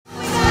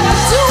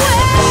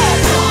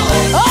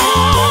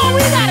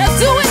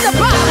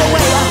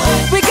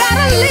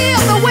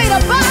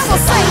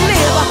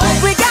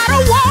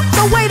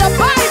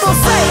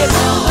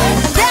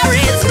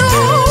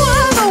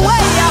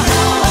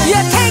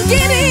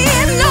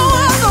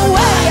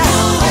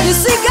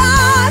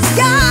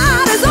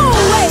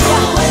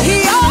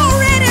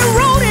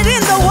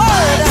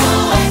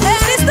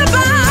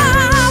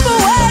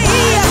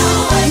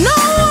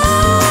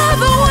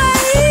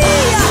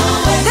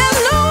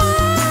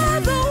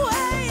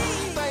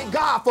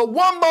for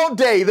one more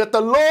day that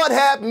the Lord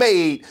hath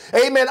made.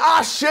 Amen.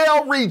 I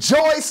shall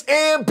rejoice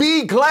and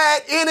be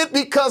glad in it,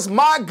 because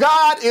my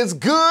God is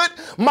good,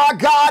 my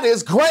God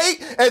is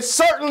great, and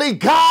certainly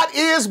God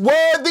is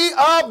worthy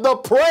of the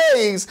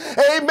praise.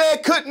 Amen.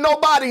 Couldn't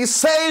nobody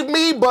save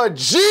me but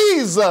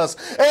Jesus.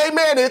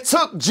 Amen. It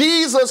took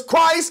Jesus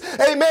Christ,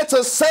 amen,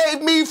 to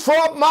save me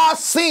from my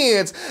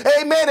sins.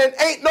 Amen. And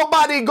ain't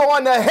nobody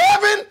going to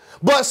heaven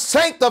but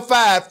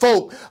sanctified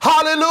folk.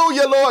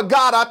 Hallelujah, Lord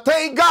God. I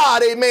thank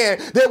God, amen,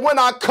 that when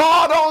I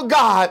called on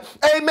God,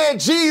 amen,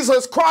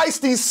 Jesus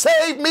Christ, he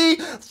saved me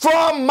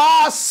from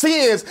my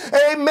sins.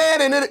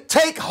 Amen. And it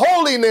take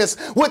holiness,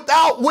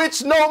 without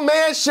which no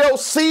man shall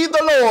see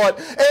the Lord.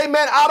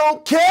 Amen. I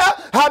don't care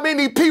how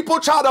many people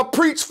try to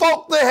preach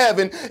folk to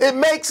heaven. It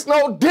makes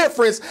no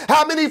difference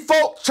how many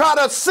folk try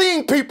to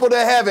sing people to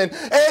heaven.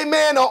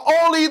 Amen. Or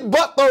only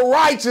but the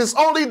righteous,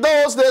 only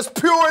those that's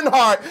pure in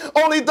heart,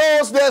 only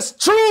those that's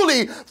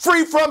truly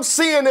free from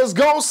sin is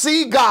gonna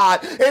see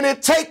God. And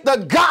it take the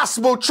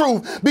gospel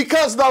truth,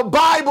 because the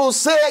Bible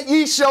said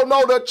ye shall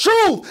know the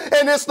truth,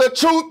 and it's the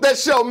truth that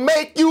shall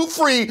make you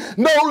free.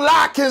 No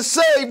lie can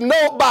save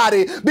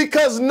nobody,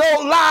 because no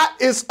lie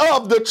is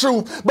of the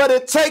truth, but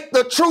it take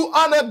the true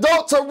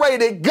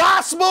unadulterated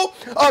gospel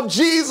of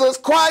Jesus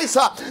Christ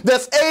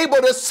that's able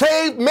to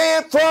save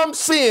man from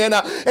sin.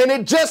 And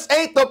it just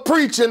ain't the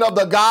preaching of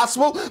the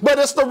gospel, but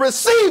it's the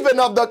receiving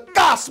of the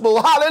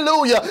gospel,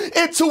 hallelujah,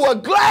 into a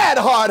glad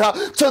heart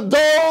to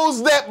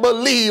those that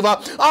believe.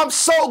 I'm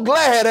so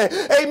glad,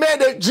 amen,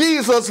 that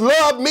Jesus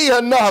loved me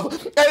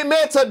enough,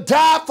 amen, to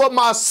die for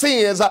my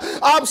sins.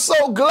 I'm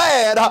so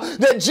glad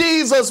that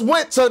Jesus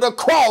went to the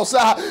cross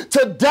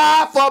to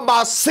die for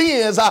my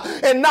sins,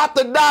 and not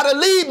to die to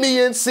leave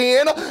me in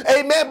sin,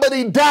 amen, but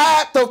he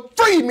died to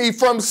free me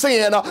from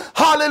sin.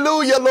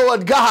 Hallelujah,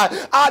 Lord God.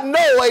 I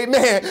know,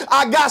 amen,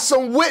 I got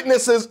some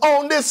witnesses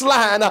on this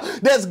line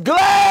that's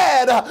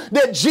glad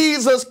that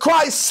Jesus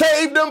Christ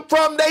saved them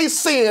from their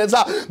sins.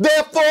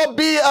 Therefore,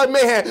 be a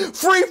man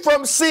free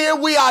from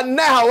sin. We are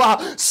now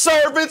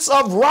servants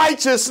of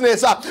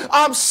righteousness.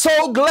 I'm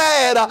so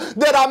glad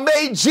that I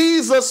made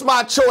Jesus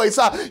my choice.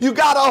 You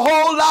got a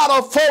whole lot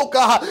of folk,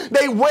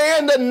 they wear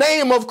in the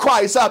name of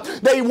Christ.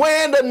 They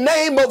wear in the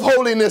name of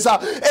holiness.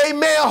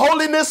 Amen.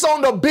 Holiness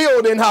on the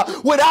building.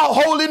 Without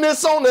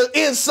holiness on the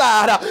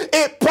inside,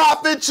 it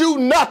profits you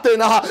nothing.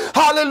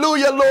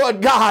 Hallelujah,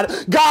 Lord God.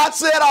 God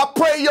said, I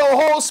pray your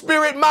whole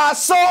spirit, mind,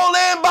 soul,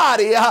 and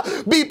body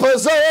be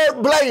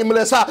preserved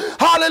blameless.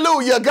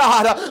 Hallelujah,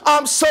 God.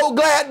 I'm so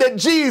glad that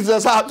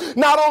Jesus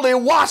not only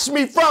washed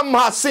me from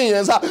my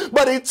sins,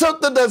 but he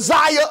took the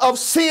desire of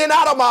sin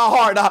out of my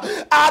heart,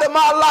 out of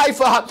my life.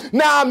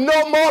 Now I'm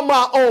no more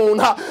my own.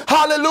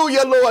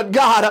 Hallelujah, Lord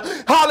God.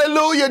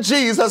 Hallelujah,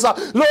 Jesus.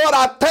 Lord,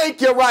 I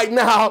thank you right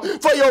now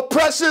for your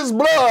precious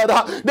blood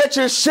that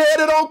you shed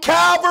it on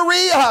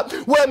Calvary,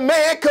 where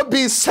man could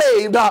be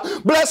saved.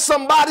 Bless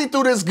somebody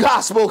through this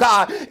gospel,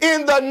 God,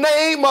 in the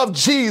name of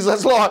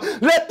Jesus, Lord.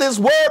 Let this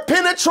word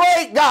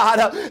penetrate, God,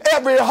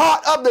 every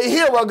heart of the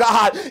hearer,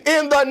 God,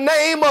 in the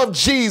name of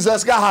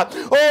Jesus, God.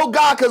 Oh,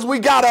 God, because we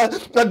got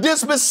a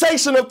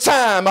dispensation of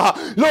time,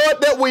 Lord,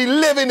 that we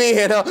living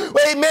in.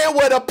 Amen.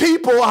 Where the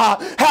people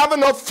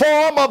having a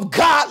form of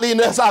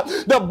godliness.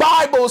 The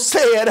Bible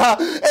said,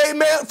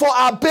 amen, for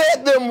I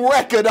bear them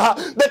record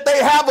that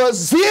they have a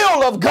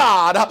zeal of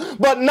God,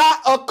 but not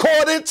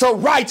according to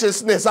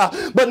righteousness,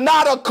 but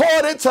not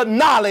according to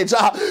knowledge.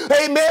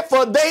 Amen.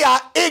 For they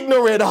are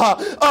ignorant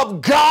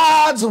of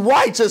God's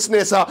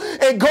righteousness,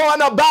 and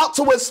going about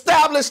to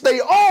establish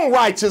their own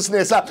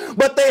righteousness,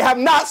 but they have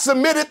not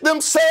submitted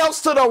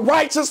themselves to the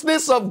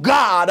righteousness of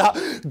God.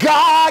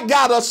 God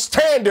got a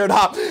standard,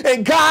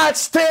 and God's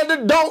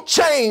standard don't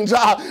change.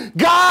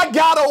 God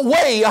got a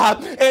way,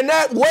 and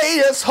that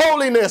way is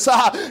holiness.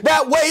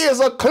 That way is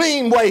a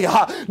clean way.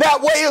 That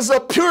way is a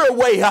pure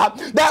way.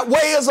 That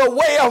way is a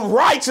way of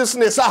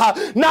righteousness.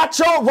 Not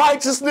your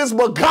righteousness,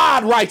 but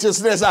God's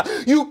righteousness.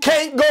 You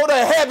can't go to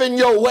heaven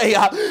your way.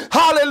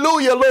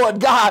 Hallelujah, Lord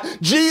God.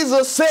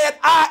 Jesus said,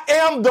 I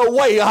am the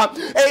way.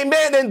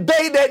 Amen. And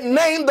they that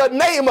name the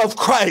name of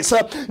Christ,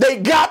 they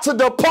got to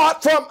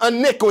depart from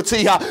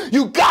iniquity.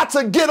 You got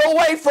to get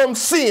away from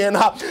sin.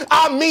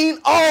 I mean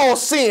all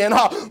sin.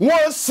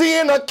 One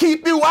sin will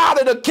keep you out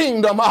of the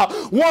kingdom.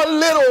 One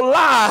little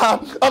lie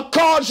will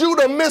cause you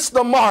to miss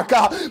the mark.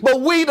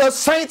 But we, the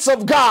saints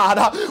of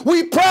God,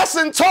 we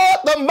pressing toward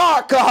the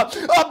mark of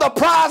the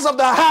prize of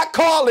the high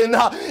calling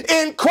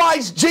in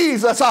Christ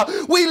Jesus.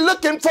 We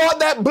looking for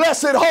that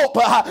blessed hope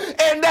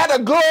and that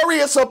a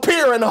glorious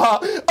appearing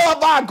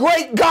of our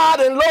great God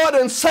and Lord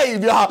and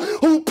Savior,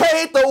 who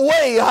paid the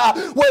way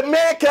where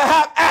man can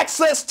have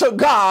access to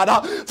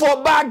God.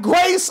 For by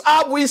grace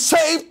are we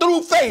saved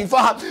through faith.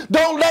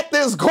 Don't let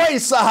this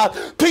grace,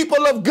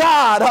 people of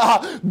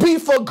God, be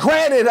for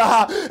granted.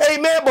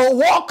 Amen. But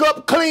walk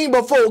up clean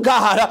before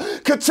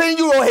God.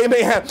 Continue,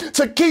 amen,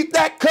 to keep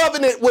that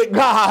covenant with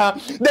God,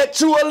 that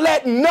you will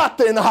let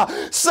nothing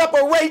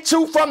separate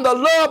you from the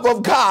love of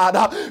of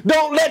God.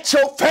 Don't let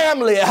your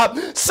family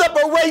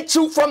separate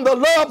you from the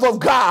love of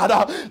God.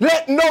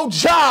 Let no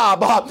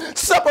job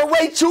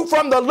separate you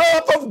from the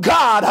love of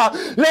God.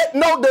 Let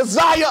no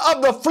desire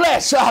of the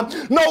flesh,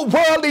 no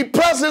worldly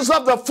pleasures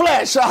of the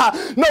flesh,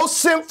 no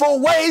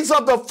sinful ways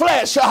of the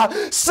flesh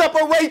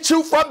separate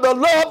you from the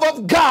love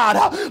of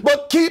God.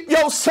 But keep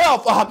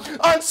yourself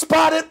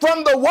unspotted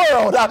from the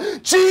world.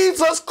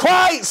 Jesus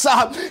Christ,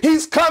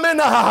 he's coming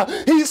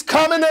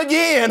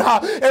again,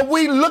 and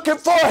we looking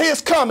for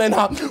his coming.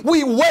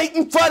 We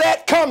waiting for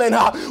that coming.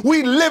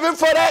 We living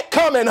for that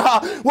coming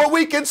where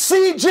we can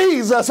see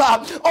Jesus.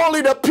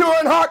 Only the pure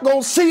in heart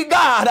gonna see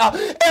God.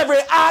 Every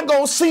eye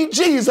gonna see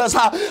Jesus.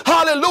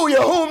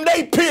 Hallelujah. Whom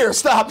they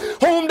pierced,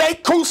 whom they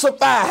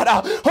crucified,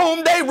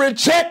 whom they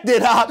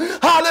rejected.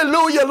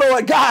 Hallelujah,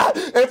 Lord God.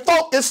 And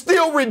folk is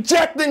still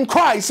rejecting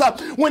Christ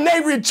when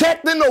they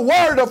rejecting the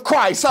word of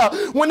Christ,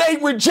 when they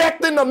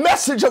rejecting the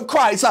message of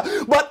Christ.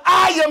 But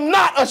I am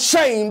not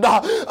ashamed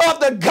of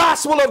the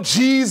gospel of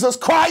Jesus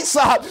Christ,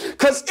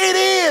 because it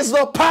is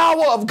the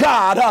power of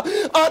God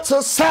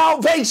unto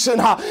salvation.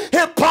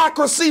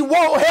 Hypocrisy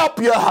won't help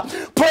you.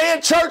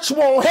 Praying church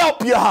won't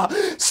help you.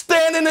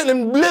 Standing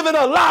and living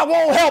a lie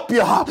won't help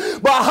you.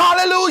 But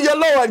hallelujah,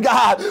 Lord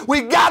God,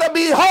 we gotta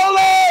be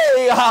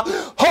holy,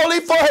 holy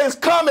for his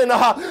coming.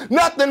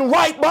 Nothing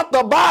right but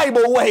the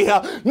Bible way.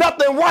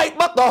 Nothing right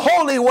but the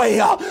holy way.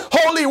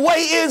 Holy way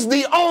is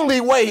the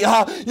only way.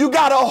 You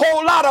got a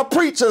whole lot of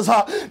preachers.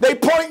 They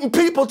pointing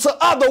people to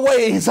other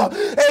ways.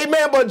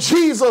 Amen. But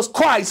Jesus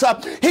Christ,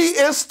 he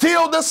is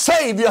still the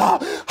Savior.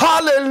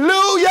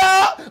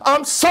 Hallelujah.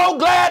 I'm so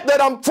glad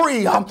that I'm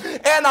free.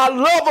 And I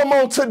love him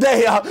on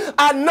today.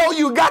 I know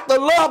you got the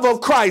love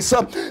of Christ.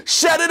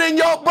 Shed it in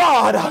your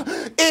blood,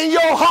 in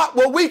your heart,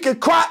 where we can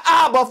cry,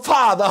 Abba,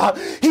 Father.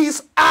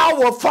 He's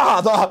our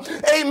Father.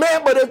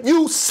 Amen. But if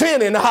you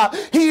sinning,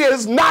 he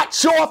is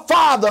not your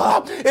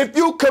Father. If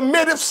you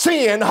committed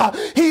sin,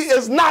 he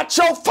is not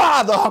your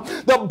Father.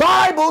 The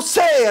Bible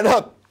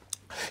said,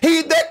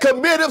 he that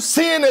committeth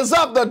sin is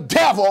of the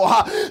devil.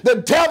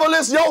 The devil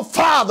is your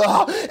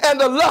father, and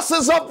the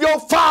lusts of your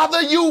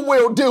father you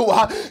will do.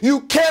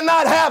 You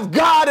cannot have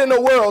God in the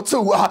world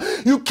too.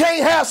 You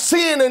can't have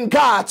sin in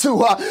God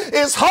too.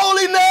 It's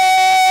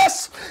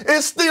holiness.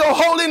 It's still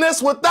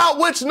holiness, without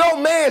which no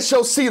man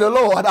shall see the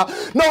Lord.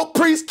 No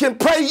priest can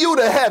pray you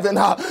to heaven.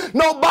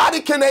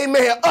 Nobody can,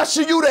 amen,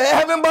 usher you to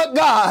heaven but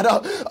God.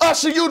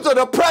 Usher you to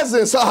the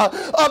presence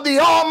of the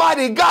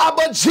Almighty God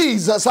but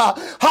Jesus.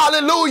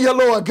 Hallelujah,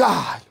 Lord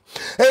God.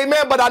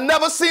 Amen. But I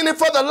never seen it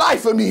for the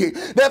life of me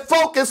that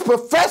folk is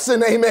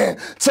professing, amen,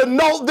 to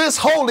know this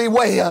holy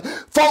way.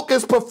 Folk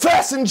is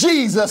professing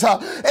Jesus.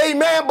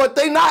 Amen. But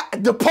they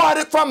not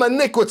departed from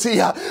iniquity.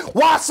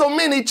 Why so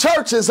many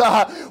churches,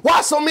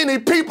 why so many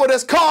people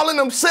that's calling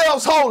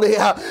themselves holy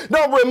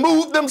don't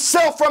remove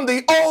themselves from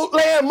the old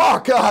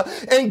landmark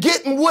and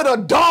getting with a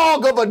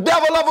dog of a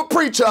devil of a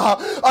preacher,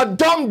 a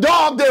dumb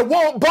dog that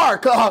won't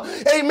bark.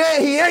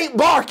 Amen. He ain't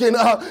barking,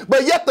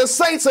 but yet the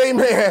saints,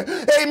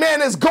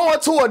 amen, is going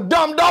to a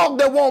dumb dog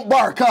that won't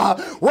bark,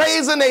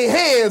 raising their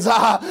hands,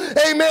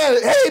 amen,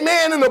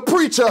 amen, and the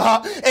preacher,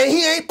 and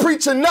he ain't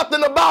preaching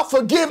nothing about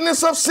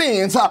forgiveness of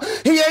sins.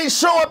 He ain't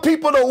showing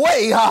people the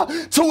way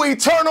to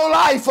eternal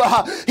life.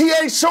 He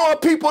ain't showing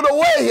people the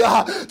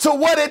way to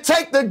what it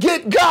takes to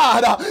get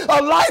God,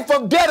 a life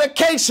of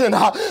dedication,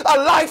 a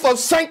life of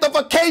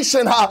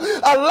sanctification,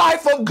 a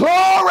life of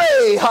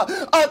glory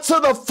unto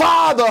the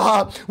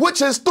Father,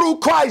 which is through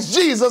Christ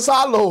Jesus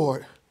our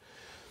Lord.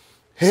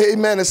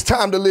 Amen. It's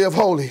time to live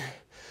holy.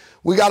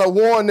 We got to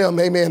warn them,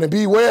 amen, and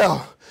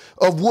beware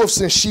of wolves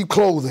in sheep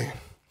clothing.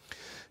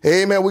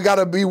 Amen. We got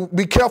to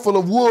be careful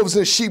of wolves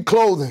in sheep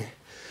clothing.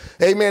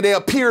 Amen. They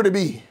appear to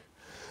be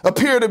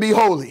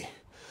holy.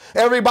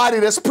 Everybody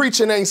that's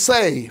preaching ain't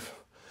saved.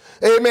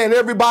 Amen.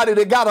 Everybody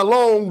that got a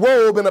long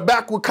robe and a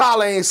backward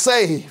collar ain't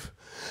saved.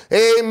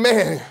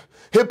 Amen.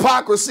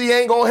 Hypocrisy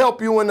ain't going to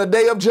help you in the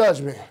day of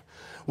judgment.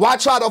 Why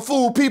try to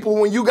fool people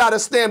when you got to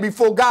stand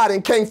before God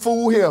and can't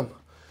fool him?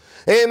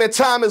 Amen.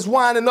 Time is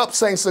winding up,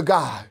 saints of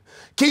God.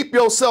 Keep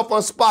yourself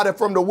unspotted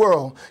from the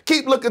world.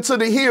 Keep looking to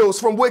the hills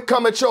from which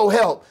cometh your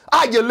help.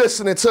 Are you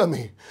listening to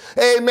me?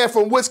 Amen.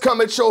 From which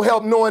cometh your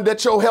help, knowing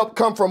that your help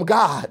come from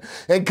God.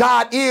 And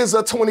God is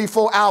a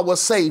 24-hour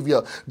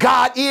Savior.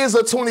 God is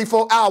a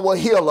 24-hour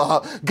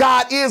healer.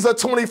 God is a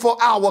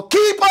 24-hour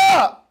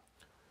keeper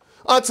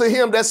unto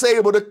him that's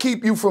able to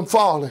keep you from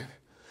falling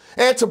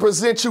and to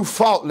present you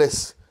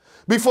faultless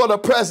before the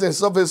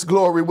presence of his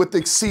glory with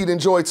exceeding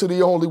joy to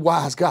the only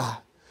wise God.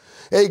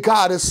 Hey,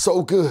 God is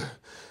so good.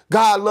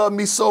 God loved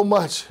me so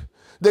much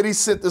that he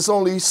sent his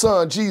only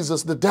son,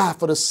 Jesus, to die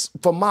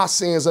for my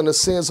sins and the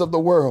sins of the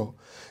world.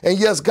 And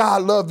yes,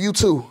 God loved you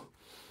too.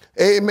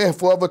 Amen.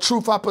 For of a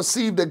truth I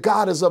perceive that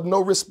God is of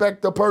no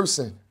respect to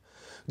person.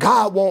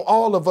 God want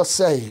all of us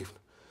saved.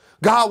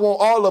 God want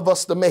all of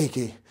us to make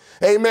it.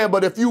 Amen.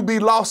 But if you be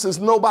lost, it's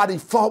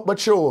nobody's fault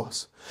but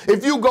yours.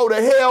 If you go to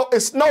hell,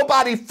 it's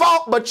nobody's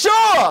fault but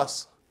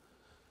yours.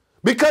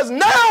 Because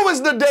now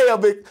is the day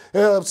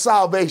of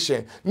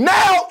salvation.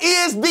 Now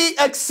is the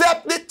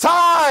accepted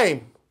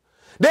time.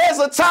 There's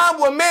a time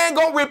when man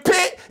gonna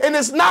repent and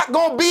it's not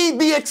gonna be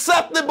the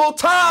acceptable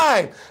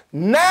time.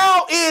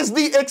 Now is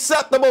the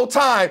acceptable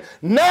time.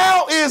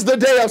 Now is the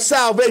day of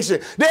salvation.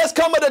 There's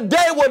coming a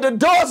day where the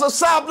doors of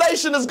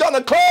salvation is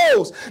gonna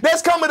close.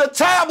 There's coming a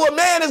time where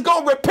man is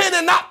gonna repent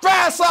and not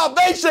find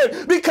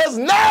salvation, because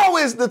now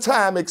is the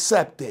time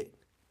accepted.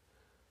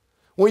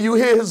 When you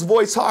hear his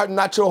voice, harden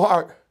not your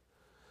heart.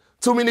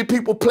 Too many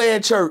people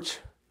playing church.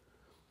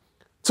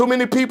 Too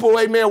many people,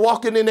 amen,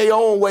 walking in their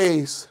own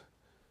ways.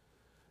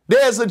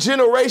 There's a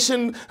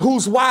generation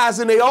who's wise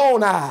in their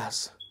own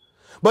eyes,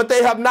 but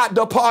they have not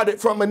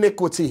departed from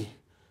iniquity.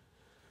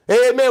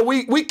 Amen.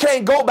 We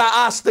can't go by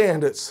our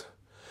standards.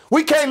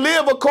 We can't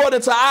live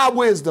according to our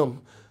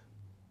wisdom.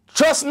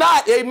 Trust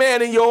not,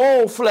 amen, in your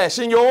own flesh,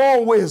 in your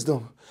own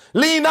wisdom.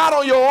 Lean not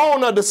on your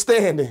own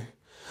understanding,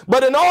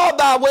 but in all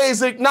thy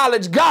ways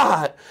acknowledge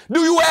God. Do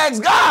you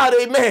ask God,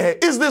 amen,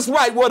 is this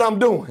right what I'm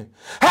doing?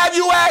 Have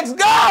you asked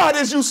God,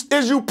 is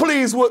you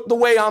pleased with the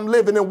way I'm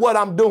living and what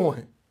I'm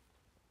doing?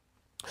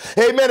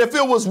 Amen. If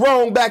it was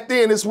wrong back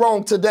then, it's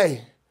wrong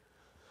today.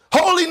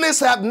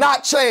 Holiness have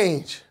not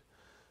changed.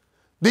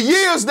 The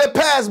years that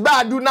pass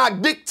by do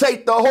not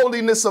dictate the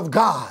holiness of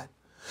God.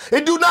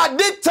 It do not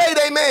dictate,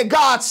 amen,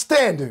 God's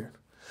standard.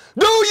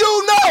 Do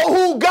you know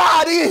who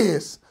God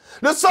is?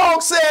 The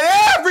song said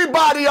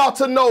everybody ought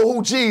to know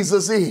who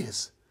Jesus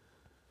is.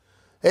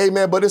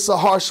 Amen. But it's a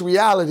harsh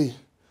reality.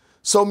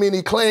 So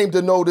many claim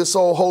to know this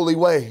old holy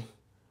way.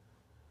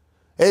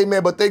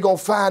 Amen. But they're going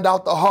to find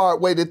out the hard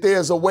way that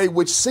there's a way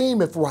which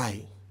seemeth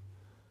right.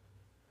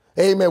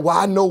 Amen. Well,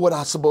 I know what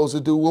I'm supposed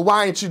to do. Well,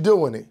 why ain't you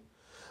doing it?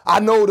 I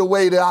know the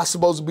way that I'm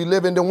supposed to be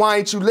living. Then why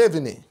ain't you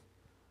living it?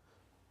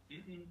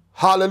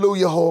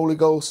 Hallelujah, Holy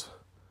Ghost.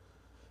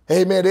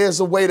 Amen.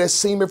 There's a way that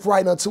seemeth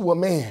right unto a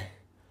man,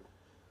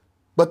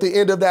 but the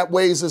end of that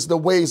ways is the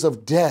ways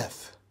of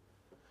death.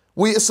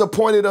 It's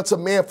appointed unto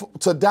man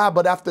to die,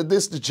 but after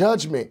this, the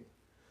judgment.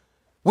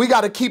 We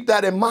got to keep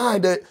that in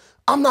mind, that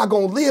I'm not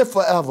going to live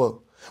forever.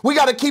 We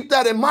got to keep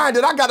that in mind,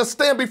 that I got to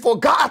stand before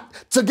God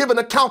to give an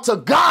account to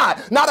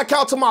God, not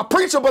account to my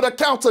preacher, but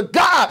account to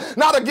God,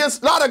 not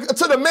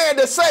to the man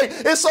that say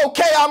it's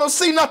okay, I don't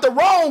see nothing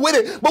wrong with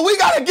it, but we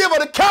got to give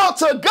an account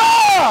to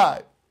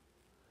God.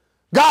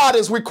 God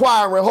is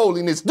requiring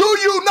holiness. Do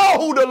you know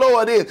who the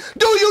Lord is?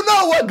 Do you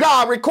know what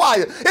God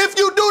requires? If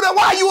you do, then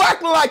why are you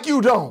acting like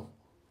you don't?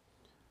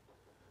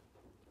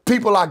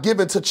 People are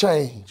given to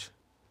change.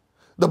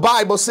 The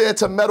Bible said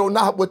to meddle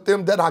not with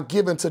them that are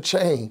given to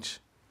change.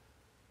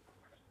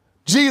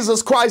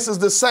 Jesus Christ is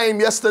the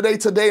same yesterday,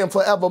 today, and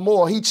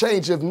forevermore. He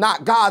changeth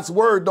not. God's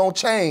word don't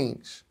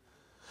change.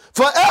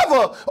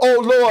 Forever,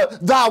 O Lord,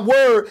 thy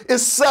word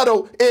is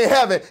settled in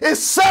heaven. It's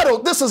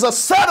settled. This is a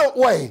settled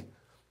way.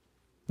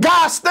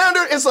 God's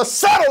standard is a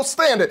settled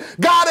standard.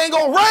 God ain't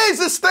going to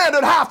raise his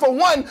standard high for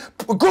one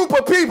group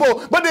of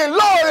people, but then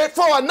lower it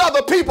for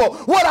another people.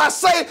 What I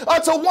say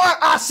unto one,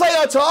 I say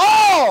unto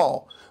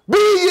all. Be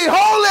ye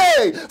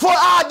holy, for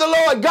I, the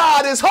Lord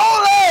God, is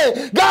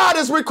holy. God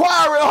is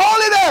requiring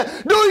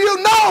holiness. Do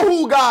you know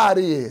who God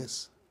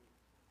is?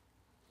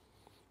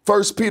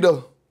 1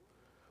 Peter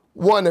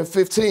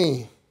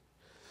 1:15.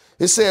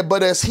 It said,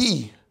 but as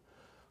he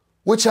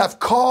which hath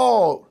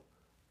called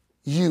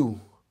you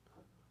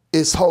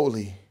is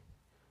holy.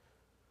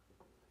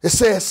 It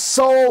says,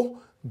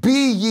 so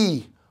be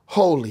ye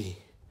holy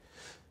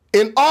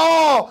in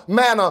all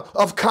manner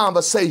of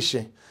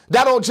conversation.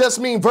 That don't just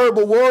mean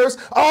verbal words,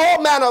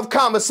 all manner of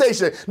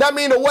conversation. That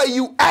mean the way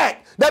you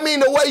act. That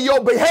mean the way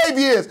your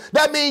behavior is.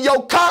 That mean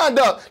your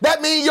conduct.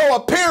 That mean your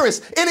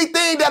appearance.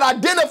 Anything that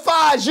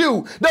identifies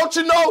you. Don't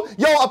you know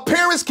your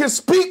appearance can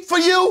speak for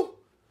you?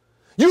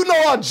 You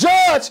know a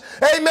judge,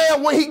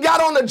 amen, when he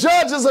got on the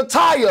judge's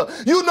attire.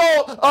 You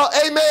know,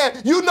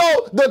 amen, you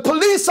know the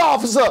police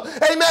officer,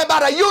 amen,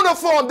 by the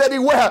uniform that he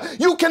wears.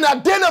 You can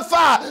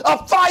identify a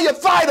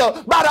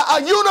firefighter by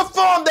the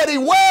uniform that he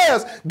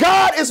wears.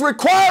 God is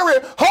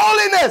requiring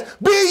holiness.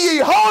 Be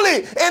ye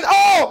holy in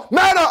all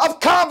manner of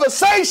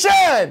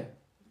conversation.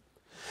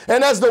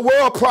 And as the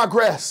world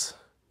progresses,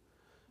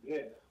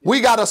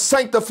 we got to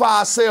sanctify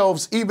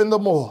ourselves even the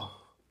more.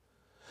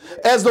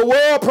 As the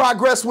world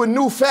progresses with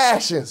new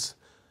fashions,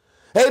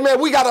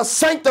 amen, we got to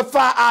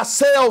sanctify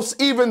ourselves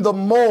even the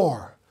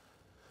more.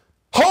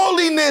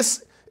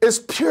 Holiness is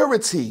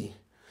purity.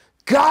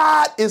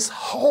 God is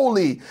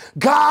holy.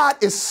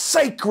 God is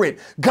sacred.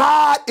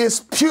 God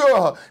is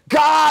pure.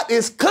 God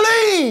is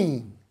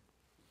clean.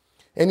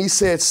 And he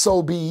said,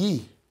 so be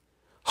ye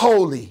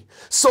holy.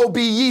 So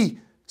be ye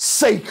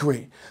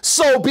sacred.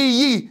 So be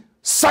ye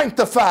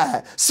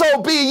sanctified.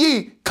 So be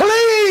ye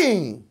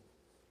clean.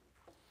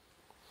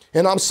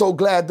 And I'm so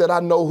glad that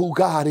I know who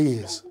God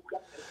is.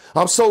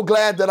 I'm so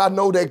glad that I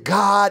know that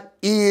God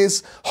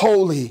is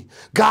holy.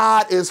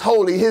 God is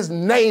holy. His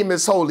name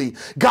is holy.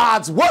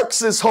 God's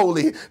works is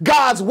holy.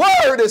 God's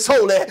word is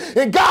holy.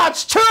 And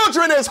God's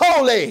children is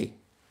holy.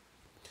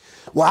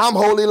 Well, I'm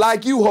holy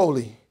like you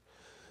holy.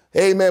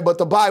 Amen. But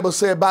the Bible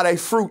said by their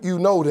fruit you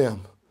know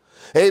them.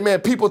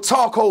 Amen. People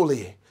talk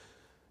holy.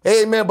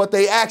 Amen. But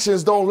their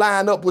actions don't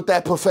line up with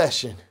that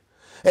profession.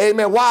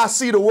 Amen. Why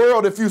see the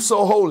world if you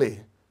so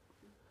holy?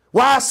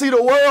 Why see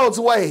the world's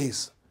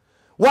ways?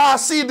 Why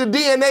see the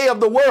DNA of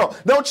the world?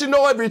 Don't you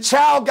know every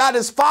child got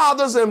his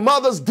father's and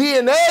mother's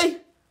DNA?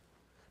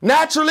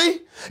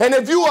 Naturally. And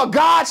if you are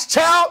God's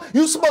child,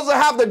 you're supposed to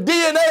have the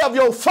DNA of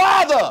your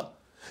father.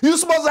 You're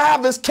supposed to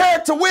have his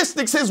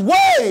characteristics, his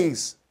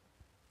ways.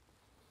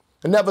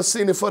 I never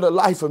seen it for the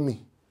life of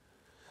me.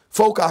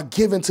 Folk are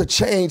given to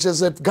change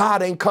as if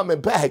God ain't coming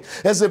back,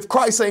 as if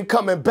Christ ain't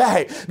coming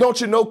back.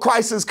 Don't you know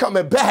Christ is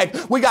coming back?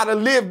 We got to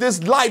live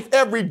this life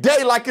every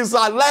day like it's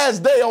our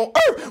last day on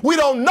earth. We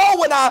don't know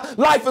when our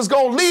life is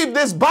going to leave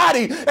this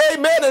body.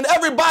 Amen. And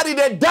everybody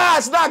that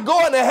dies not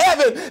going to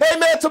heaven.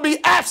 Amen. To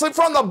be absent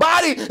from the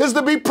body is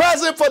to be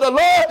present for the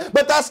Lord,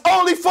 but that's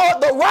only for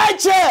the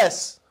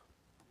righteous.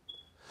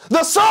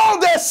 The soul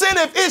that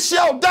sinneth, it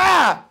shall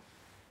die.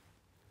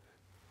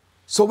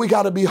 So we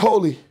got to be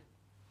holy.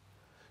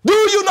 Do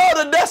you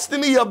know the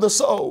destiny of the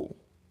soul?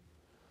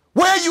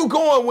 Where are you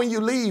going when you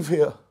leave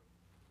here?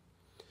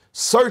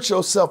 Search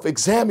yourself,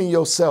 examine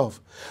yourself,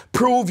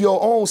 prove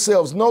your own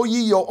selves. Know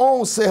ye your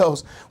own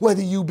selves,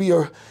 whether you be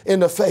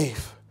in the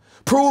faith.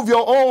 Prove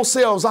your own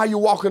selves, are you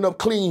walking up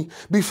clean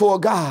before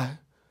God?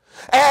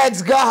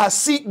 Ask God,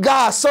 seek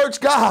God, search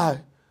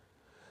God.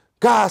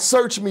 God,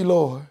 search me,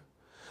 Lord.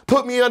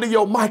 Put me under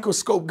your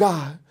microscope,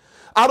 God.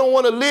 I don't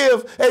want to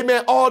live,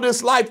 amen, all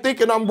this life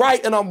thinking I'm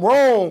right and I'm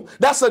wrong.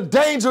 That's a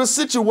dangerous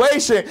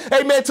situation,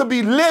 amen, to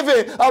be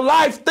living a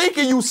life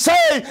thinking you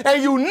saved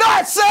and you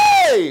not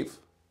saved.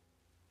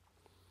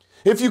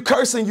 If you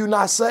cursing, you're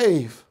not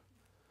saved.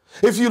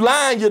 If you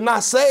lying, you're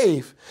not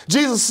saved.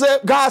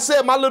 God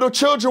said, my little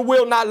children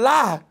will not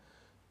lie.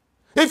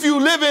 If you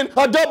live in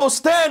a double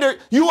standard,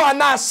 you are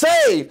not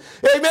saved.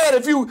 Amen.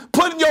 If you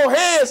put your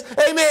hands,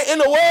 amen, in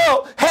the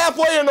world,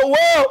 halfway in the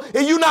world,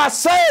 and you're not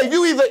saved,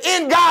 you either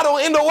in God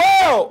or in the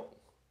world.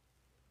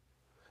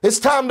 It's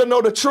time to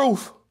know the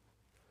truth.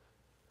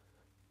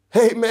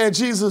 Amen.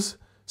 Jesus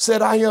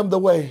said, I am the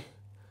way.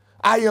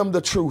 I am the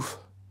truth.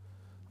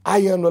 I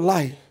am the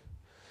light.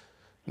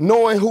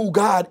 Knowing who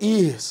God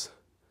is,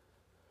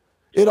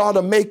 it ought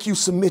to make you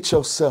submit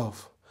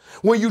yourself.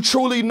 When you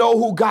truly know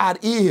who God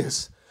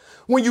is,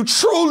 when you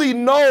truly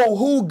know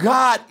who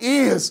God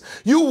is,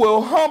 you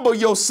will humble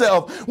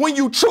yourself. When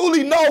you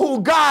truly know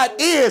who God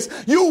is,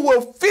 you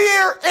will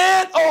fear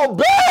and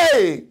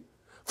obey.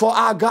 For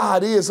our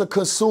God is a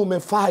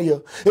consuming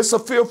fire. It's a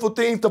fearful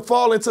thing to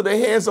fall into the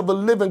hands of a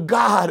living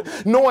God.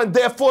 Knowing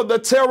therefore the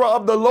terror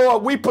of the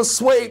Lord, we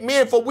persuade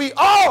men, for we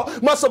all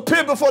must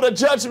appear before the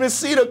judgment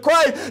seat of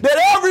Christ,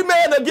 that every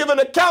man will give an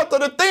account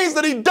of the things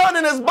that he done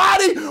in his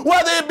body,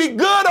 whether it be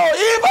good or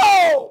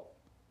evil.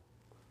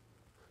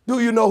 Do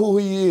you know who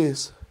he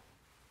is?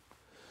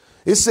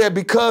 It said,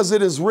 because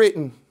it is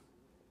written,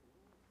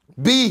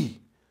 be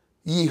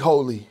ye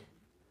holy.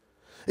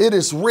 It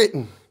is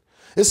written.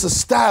 It's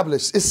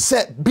established. It's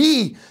set.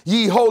 Be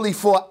ye holy,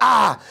 for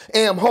I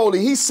am holy.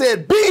 He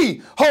said,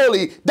 be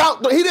holy.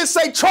 He didn't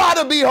say try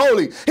to be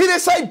holy. He didn't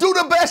say do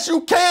the best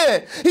you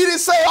can. He didn't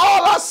say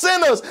all are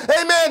sinners.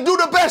 Amen. Do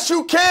the best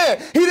you can.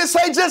 He didn't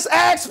say just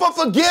ask for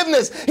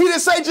forgiveness. He didn't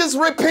say just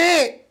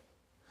repent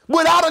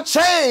without a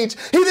change.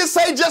 He didn't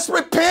say just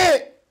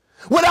repent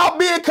without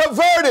being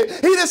converted.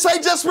 He didn't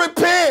say just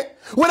repent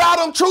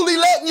without him truly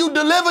letting you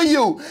deliver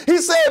you. He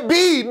said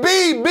be.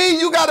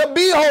 You got to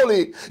be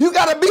holy. You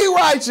got to be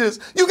righteous.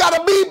 You got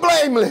to be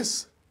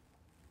blameless.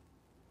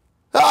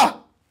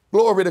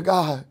 Glory to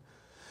God.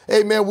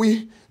 Amen.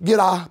 We get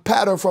our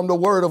pattern from the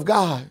word of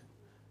God.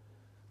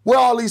 Where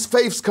all these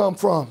faiths come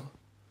from.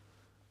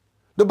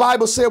 The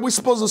Bible said we're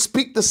supposed to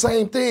speak the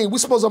same thing. We're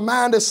supposed to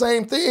mind the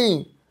same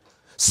thing.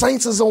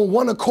 Saints is on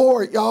one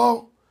accord,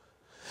 y'all.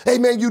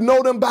 Amen. You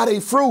know them by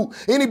their fruit.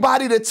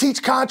 Anybody that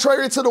teach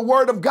contrary to the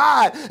word of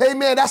God,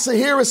 amen, that's a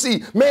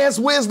heresy. Man's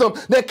wisdom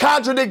that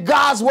contradict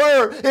God's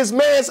word is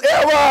man's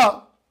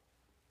error.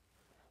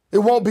 It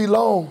won't be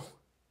long.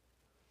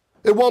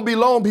 It won't be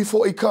long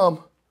before he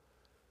come.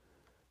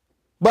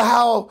 But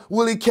how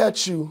will he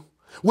catch you?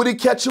 Will he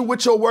catch you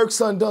with your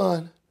works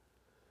undone?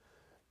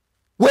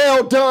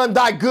 Well done,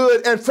 thy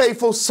good and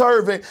faithful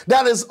servant.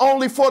 That is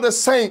only for the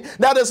saint.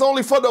 That is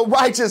only for the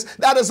righteous.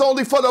 That is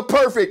only for the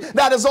perfect.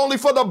 That is only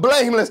for the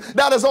blameless.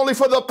 That is only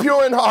for the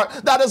pure in heart.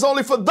 That is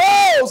only for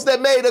those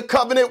that made a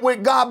covenant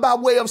with God by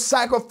way of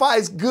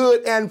sacrifice.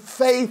 Good and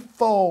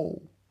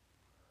faithful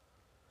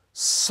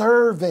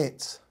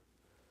servant.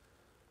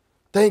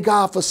 Thank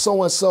God for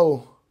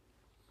so-and-so.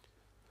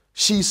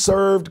 She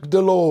served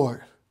the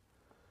Lord.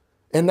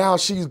 And now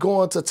she's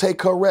going to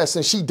take her rest.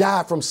 And she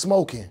died from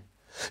smoking.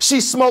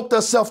 She smoked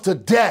herself to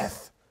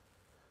death.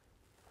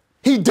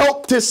 He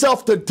doped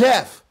himself to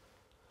death.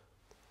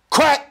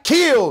 Crack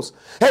kills.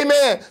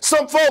 Amen.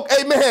 Some folk,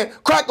 amen,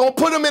 crack gonna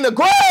put him in the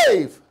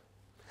grave.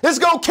 It's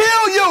gonna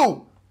kill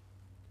you.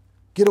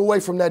 Get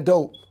away from that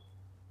dope.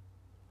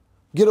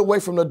 Get away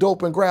from the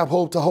dope and grab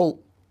hold to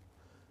hope.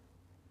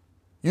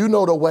 You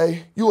know the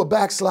way. You a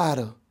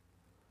backslider.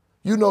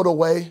 You know the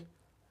way.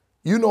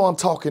 You know I'm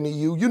talking to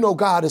you. You know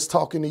God is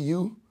talking to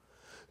you.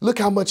 Look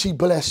how much he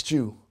blessed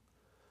you.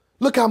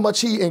 Look how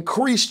much he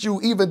increased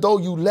you even though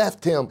you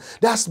left him.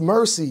 That's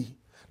mercy.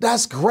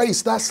 That's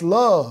grace. That's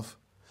love.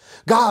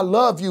 God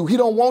loves you. He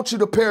don't want you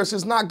to perish.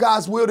 It's not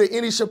God's will that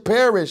any should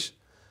perish.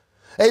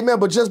 Amen.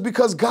 But just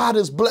because God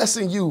is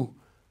blessing you,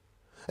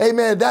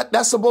 amen,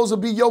 that's supposed to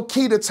be your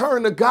key to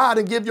turn to God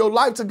and give your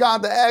life to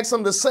God, to ask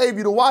him to save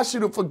you, to wash you,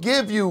 to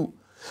forgive you.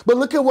 But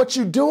look at what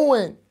you're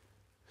doing.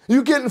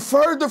 You're getting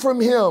further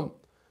from him.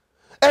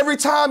 Every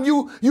time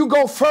you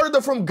go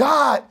further from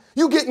God,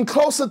 you're getting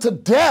closer to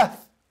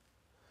death.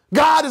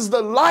 God is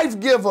the life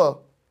giver.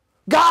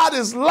 God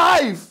is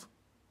life.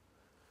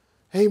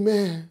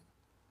 Amen.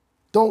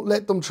 Don't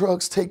let them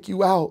drugs take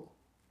you out.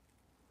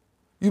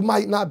 You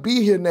might not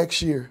be here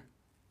next year.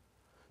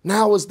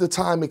 Now is the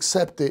time.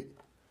 Accept it.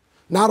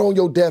 Not on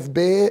your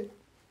deathbed.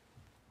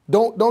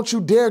 Don't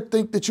you dare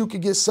think that you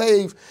can get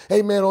saved,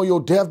 amen, on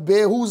your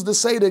deathbed. Who's to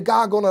say that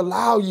God gonna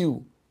allow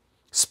you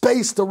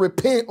space to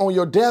repent on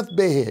your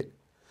deathbed?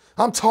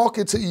 I'm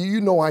talking to you.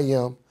 You know I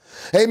am.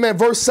 Amen.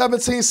 Verse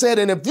 17 said,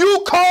 and if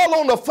you call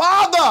on the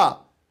Father,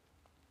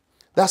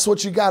 that's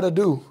what you got to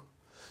do.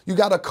 You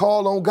got to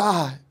call on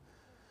God.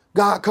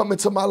 God, come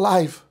into my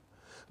life.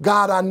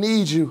 God, I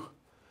need you.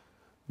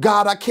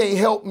 God, I can't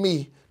help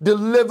me.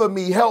 Deliver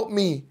me. Help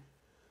me.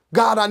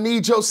 God, I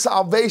need your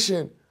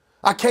salvation.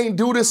 I can't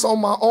do this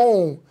on my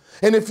own.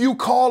 And if you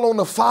call on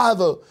the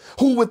Father,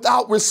 who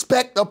without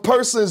respect of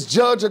persons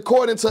judge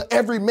according to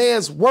every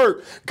man's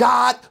work,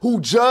 God who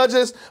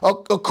judges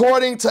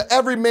according to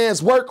every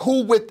man's work,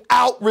 who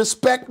without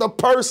respect of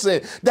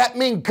person, that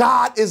means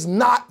God is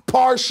not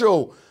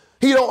partial.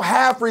 He don't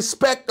have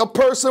respect of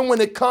person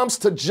when it comes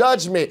to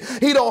judgment.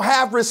 He don't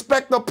have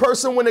respect of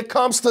person when it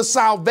comes to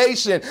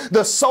salvation.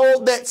 The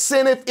soul that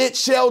sinneth, it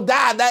shall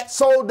die. That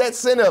soul that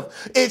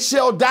sinneth, it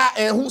shall die.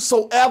 And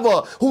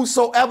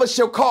whosoever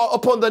shall call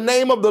upon the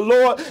name of the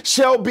Lord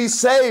shall be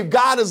saved.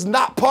 God is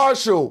not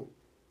partial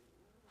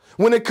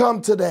when it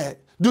comes to that.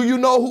 Do you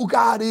know who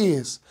God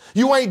is?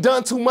 You ain't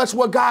done too much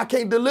where God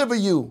can't deliver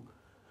you.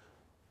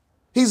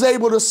 He's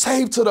able to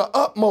save to the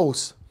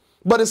utmost.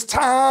 But it's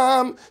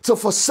time to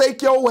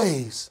forsake your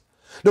ways.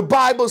 The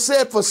Bible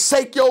said,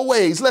 forsake your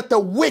ways. Let the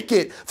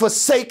wicked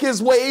forsake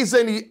his ways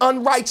and the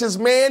unrighteous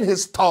man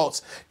his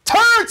thoughts.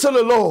 Turn to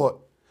the Lord,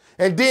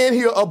 and then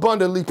he'll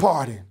abundantly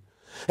pardon.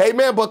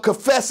 Amen. But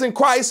confessing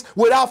Christ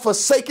without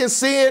forsaking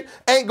sin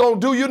ain't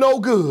going to do you no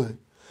good.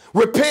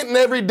 Repenting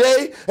every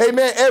day,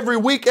 amen, every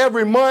week,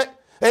 every month,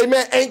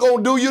 amen, ain't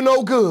going to do you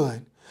no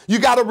good. You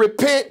got to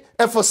repent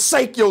and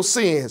forsake your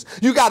sins.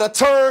 You got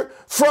to turn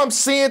from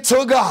sin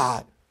to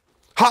God.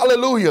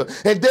 Hallelujah.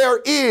 And there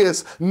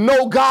is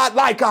no God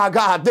like our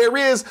God. There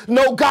is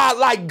no God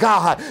like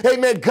God.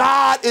 Amen.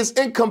 God is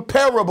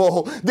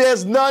incomparable.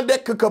 There's none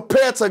that could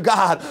compare to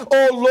God.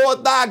 Oh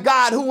Lord, thy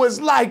God, who is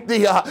like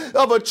thee?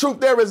 Of a truth,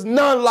 there is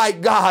none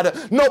like God.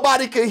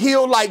 Nobody can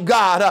heal like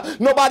God.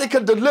 Nobody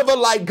can deliver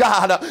like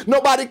God.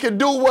 Nobody can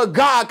do what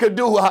God could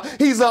do.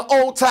 He's an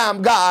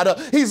on-time God.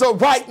 He's a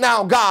right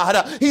now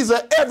God. He's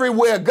an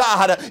everywhere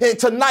God. And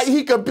tonight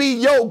he could be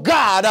your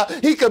God.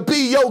 He could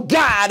be your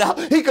God.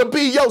 He could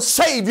be your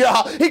Savior.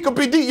 He could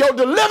be your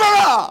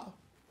deliverer.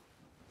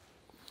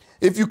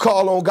 If you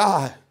call on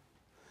God,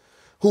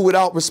 who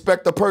without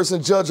respect of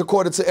person judge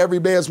according to every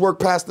man's work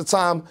past the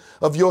time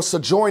of your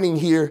sojourning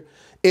here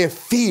in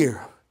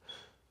fear.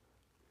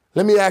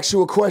 Let me ask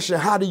you a question.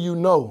 How do you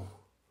know?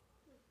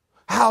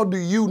 How do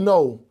you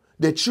know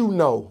that you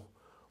know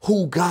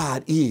who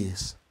God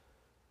is?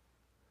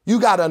 You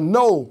got to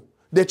know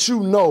that you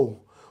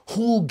know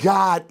who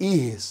God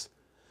is.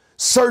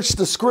 Search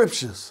the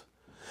scriptures.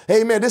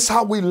 Amen. This is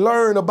how we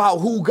learn about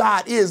who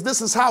God is.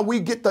 This is how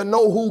we get to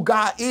know who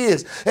God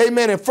is.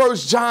 Amen. In 1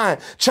 John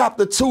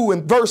chapter 2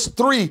 and verse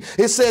 3,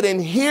 it said,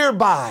 and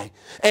hereby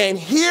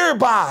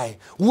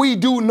we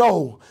do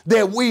know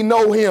that we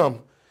know him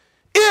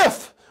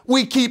if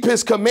we keep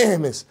his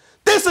commandments.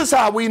 This is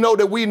how we know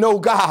that we know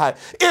God.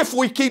 If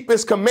we keep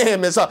his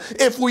commandments,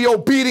 if we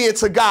obedient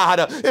to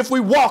God, if we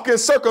walking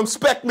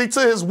circumspectly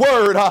to his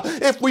word,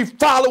 if we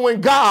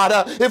following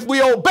God, if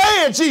we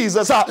obeying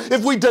Jesus,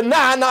 if we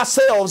denying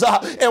ourselves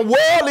and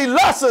worldly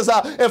lusts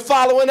and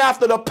following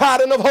after the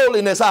pattern of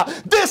holiness.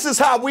 This is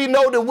how we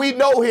know that we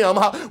know him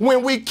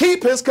when we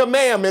keep his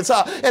commandments,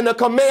 and the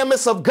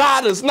commandments of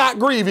God is not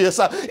grievous.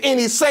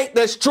 Any saint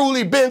that's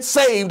truly been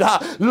saved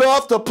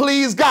love to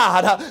please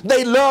God.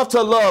 They love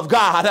to love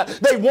God.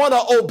 They want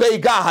to obey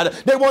God.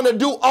 They want to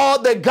do all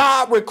that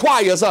God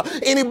requires.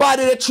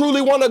 Anybody that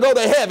truly want to go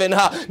to heaven,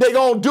 they're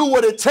going to do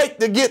what it takes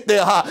to get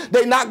there.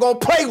 They're not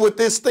going to play with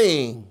this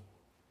thing.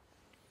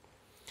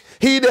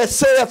 He that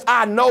saith,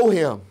 I know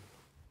him.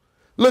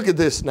 Look at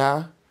this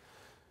now.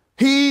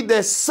 He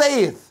that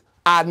saith,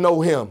 I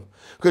know him.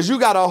 Because you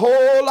got a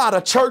whole lot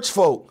of church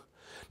folk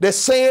that's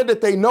saying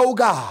that they know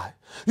God.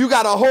 You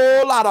got a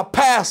whole lot of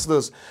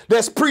pastors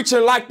that's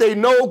preaching like they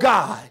know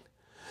God.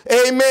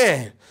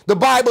 Amen. The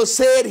Bible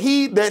said,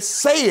 he that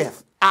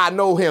saith, I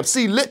know him.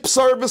 See, lip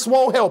service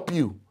won't help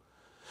you.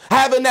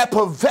 Having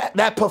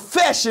that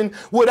profession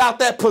without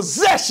that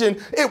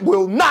possession, it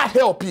will not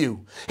help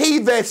you. He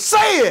that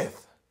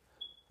saith,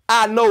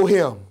 I know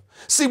him.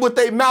 See, with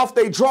their mouth,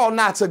 they draw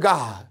not to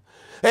God.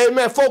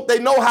 Amen. Folk, they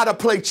know how to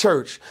play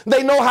church.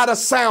 They know how to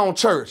sound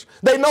church.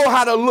 They know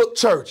how to look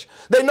church.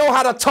 They know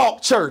how to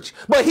talk church.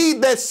 But he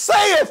that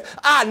saith,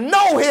 I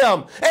know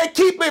him, and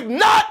keepeth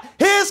not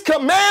his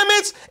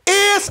commandments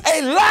is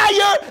a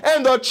liar,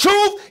 and the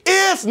truth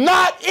is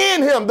not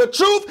in him. The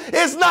truth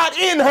is not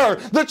in her.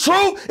 The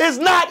truth is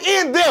not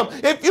in them.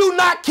 If you're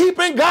not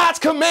keeping God's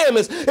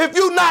commandments, if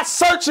you're not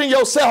searching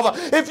yourself,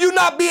 if you're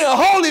not being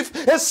holy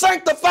and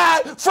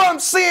sanctified from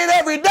sin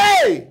every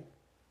day,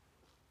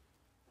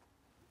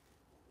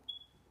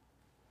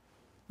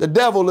 the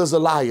devil is a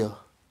liar.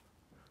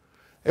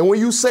 And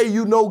when you say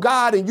you know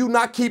God and you're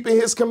not keeping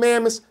his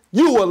commandments,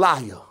 you a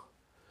liar.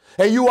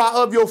 And you are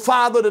of your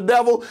father, the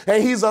devil,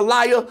 and he's a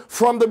liar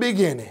from the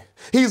beginning.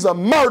 He's a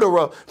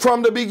murderer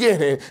from the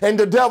beginning. And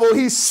the devil,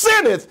 he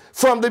sinneth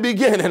from the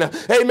beginning.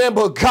 Amen.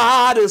 But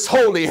God is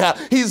holy.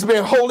 He's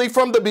been holy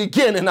from the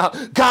beginning.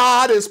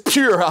 God is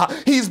pure.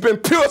 He's been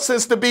pure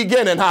since the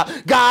beginning.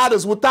 God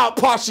is without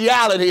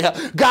partiality.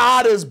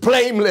 God is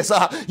blameless.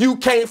 You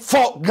can't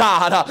fault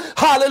God.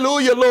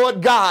 Hallelujah,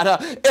 Lord God.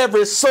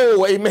 Every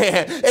soul,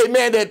 amen,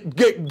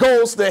 that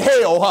goes to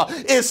hell,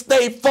 it's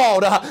their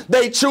fault.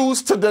 They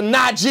choose to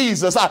deny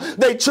Jesus.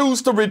 They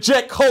choose to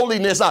reject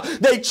holiness.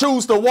 They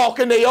choose to walk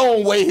in their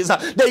own ways.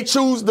 They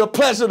choose the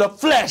pleasure of the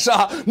flesh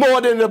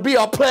more than to be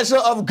a pleasure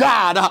of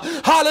God.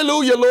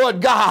 Hallelujah, Lord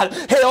God.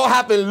 Hell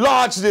have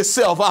enlarged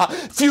itself.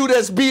 Few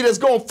that's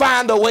going to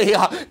find a way,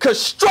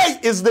 because straight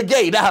is the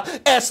gate.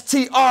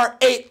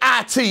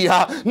 S-T-R-A-I-T,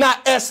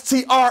 not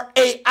S-T-R-A-I-G-H-T,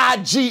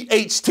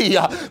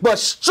 but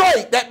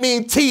straight, that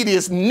means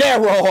tedious,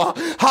 narrow.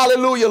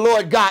 Hallelujah,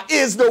 Lord God,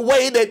 is the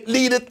way that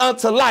leadeth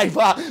unto life.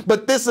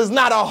 But this is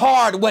not a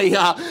hard way.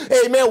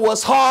 Amen.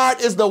 What's hard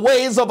is the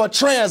ways of a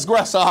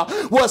transgressor.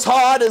 What's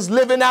hard is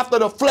living after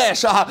the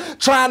flesh,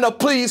 trying to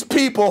please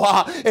people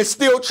and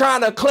still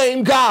trying to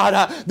claim God.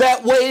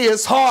 That way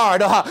is hard.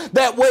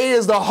 That way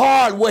is the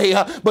hard way.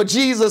 But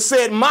Jesus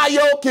said, my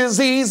yoke is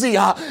easy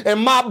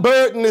and my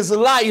burden is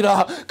light.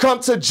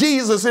 Come to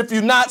Jesus if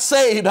you're not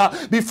saved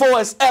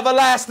before it's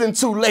everlasting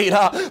too late.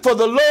 For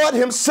the Lord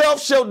himself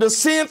shall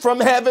descend from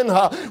heaven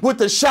with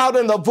the shout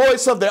and the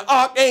voice of the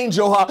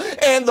archangel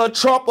and the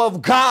trump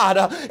of God,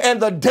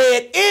 and the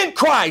dead in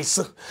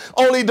Christ.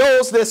 Only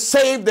those that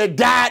saved, that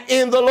died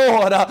in the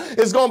Lord,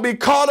 is going to be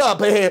caught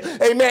up,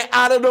 amen,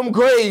 out of them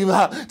grave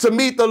to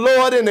meet the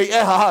Lord in the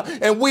air.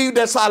 And we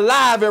that's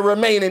alive and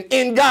remaining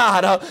in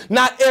God,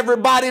 not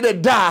everybody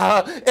that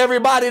die,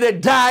 everybody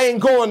that die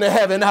ain't going to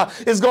heaven.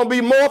 It's going to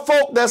be more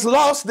folk that's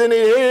lost than it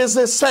is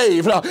that's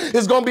saved.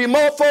 It's going to be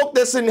more folk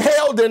that's in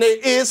hell than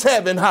it is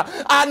heaven.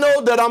 I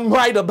know that I'm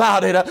right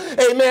about it.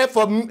 Amen.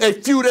 For a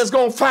few that's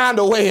going to find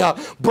a way.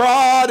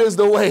 Broad is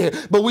the way.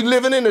 But we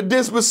living in a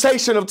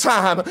dispensation of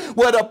time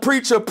where the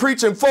preacher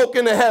preaching folk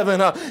into heaven,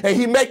 and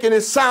he making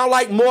it sound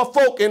like more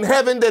folk in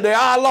heaven than they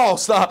are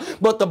lost.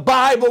 But the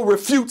Bible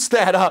refutes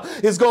that.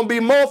 It's going to be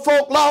more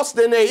folk lost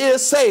than there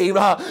is saved,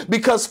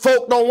 because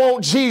folk don't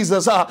want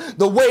Jesus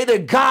the way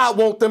that God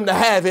wants them to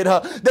have it.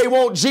 They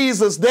want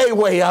Jesus their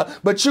way,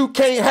 but you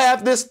can't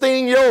have this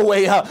thing your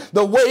way.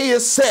 The way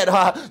is set.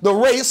 The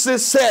race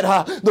is set.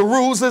 The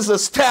rules is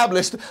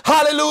established.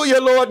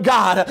 Hallelujah, Lord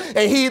God.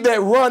 And he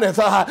that runneth,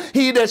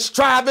 he that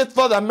striveth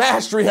for the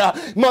mastery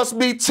must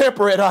be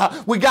temperate.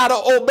 We got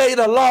to obey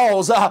the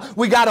laws.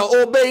 We got to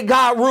obey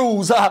God's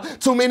rules.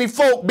 Too many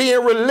folk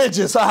being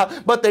religious,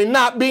 but they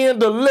not being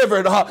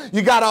delivered.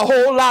 You got a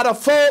whole lot of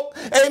folk,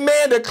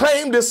 amen, that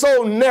claim this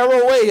so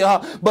narrow way,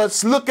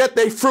 but look at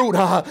their fruit.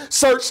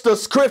 Search the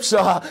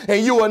scripture,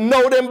 and you will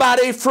know them by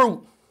their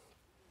fruit.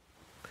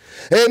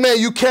 Amen.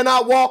 You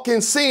cannot walk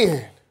in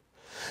sin,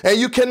 and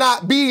you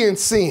cannot be in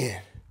sin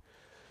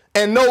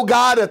and know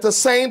God at the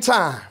same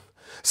time.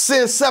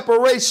 Sin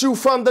separates you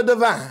from the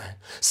divine.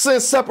 Sin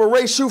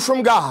separates you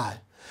from God.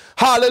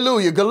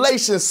 Hallelujah.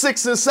 Galatians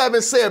 6 and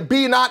 7 said,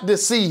 be not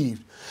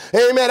deceived.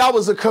 Amen. That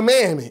was a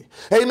commandment.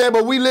 Amen.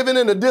 But we living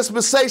in a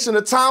dispensation,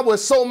 a time where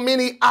so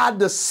many are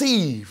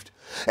deceived.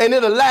 And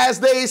in the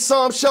last days,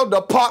 some shall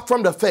depart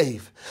from the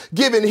faith,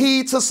 giving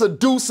heed to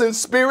seducing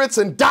spirits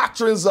and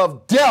doctrines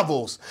of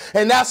devils.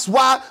 And that's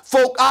why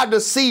folk are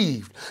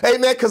deceived.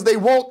 Amen. Because they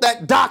want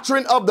that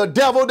doctrine of the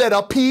devil that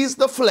appease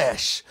the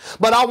flesh.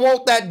 But I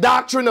want that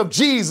doctrine of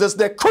Jesus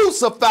that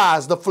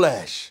crucifies the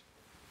flesh.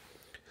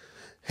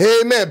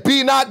 Amen.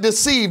 Be not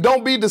deceived.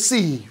 Don't be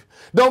deceived.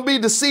 Don't be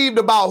deceived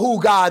about who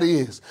God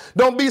is.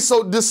 Don't be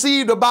so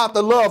deceived about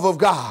the love of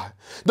God.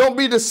 Don't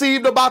be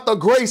deceived about the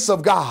grace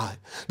of God.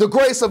 The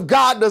grace of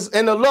God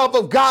and the love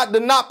of God do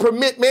not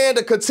permit man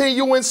to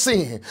continue in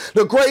sin.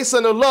 The grace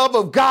and the love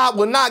of God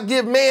will not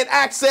give man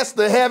access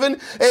to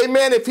heaven,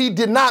 amen, if he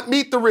did not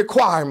meet the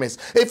requirements,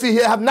 if he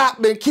have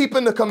not been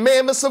keeping the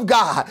commandments of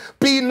God.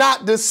 Be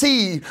not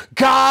deceived.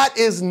 God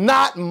is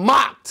not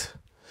mocked.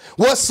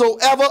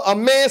 Whatsoever a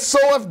man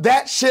soweth,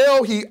 that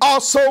shall he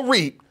also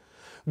reap.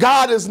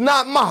 God is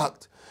not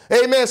mocked.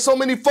 Amen. So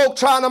many folk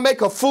trying to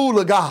make a fool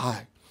of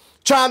God.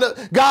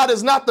 God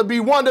is not to be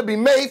one to be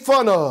made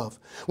fun of.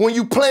 When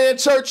you play in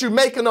church, you're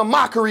making a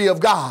mockery of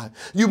God.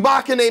 You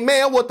mocking,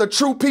 amen, what the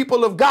true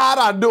people of God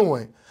are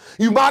doing.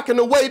 You mocking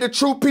the way the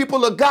true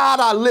people of God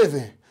are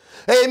living.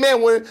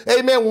 Amen.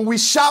 When we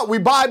shout,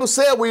 Bible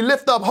said we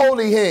lift up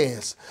holy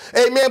hands.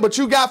 Amen. But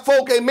you got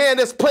folk, amen,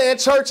 that's playing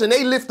church and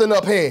they lifting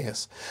up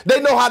hands. They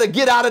know how to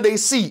get out of their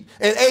seat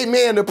and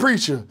amen the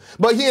preacher.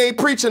 But he ain't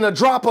preaching a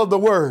drop of the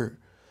word.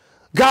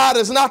 God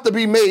is not to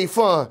be made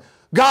fun.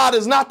 God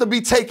is not to be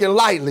taken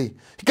lightly.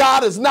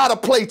 God is not a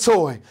play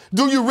toy.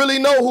 Do you really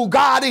know who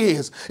God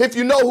is? If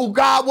you know who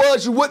God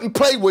was, you wouldn't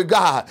play with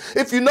God.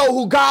 If you know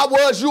who God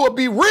was, you would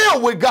be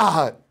real with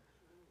God.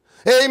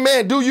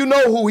 Amen. Do you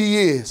know who he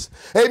is?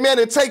 Amen.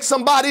 It takes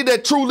somebody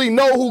that truly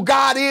know who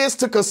God is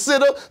to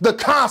consider the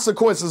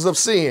consequences of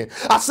sin.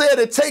 I said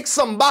it takes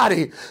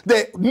somebody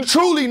that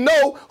truly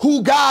know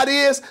who God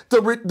is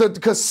to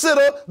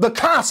consider the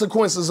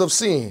consequences of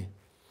sin.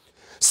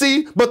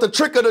 See, but the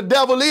trick of the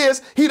devil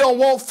is he don't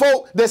want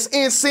folk that's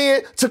in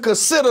sin to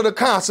consider the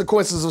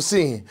consequences of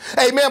sin.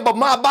 Amen. But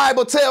my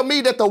Bible tells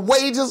me that the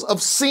wages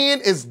of sin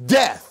is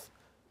death.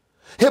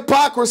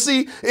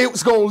 Hypocrisy,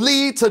 it's going to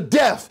lead to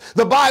death.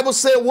 The Bible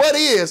said, what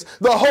is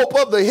the hope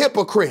of the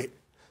hypocrite?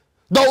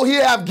 Though he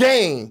have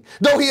gained,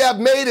 though he have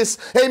made it,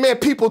 amen,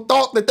 people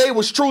thought that they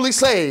was truly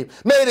saved,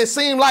 made it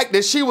seem like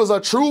that she was a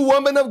true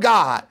woman of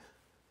God.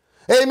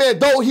 Amen.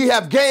 Though he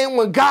have gained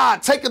when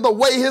God taketh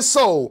away his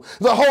soul,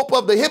 the hope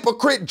of the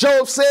hypocrite,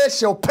 Job says,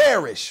 shall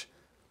perish.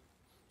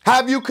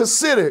 Have you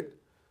considered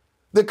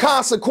the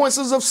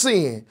consequences of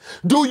sin?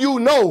 Do you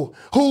know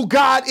who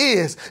God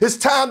is? It's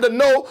time to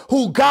know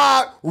who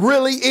God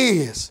really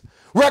is.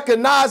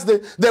 Recognize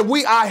that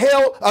we are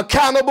held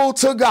accountable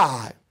to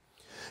God.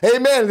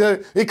 Amen.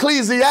 The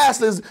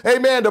Ecclesiastes,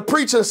 amen, the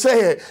preacher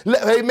said,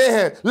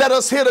 amen, let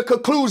us hear the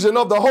conclusion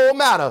of the whole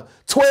matter.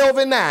 12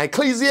 and 9.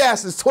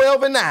 Ecclesiastes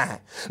 12 and 9.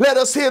 Let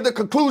us hear the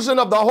conclusion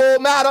of the whole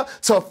matter,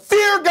 to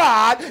fear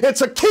God and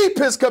to keep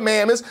his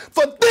commandments,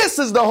 for this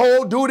is the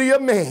whole duty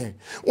of man.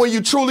 When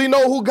you truly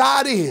know who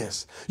God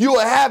is, you will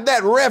have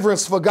that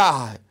reverence for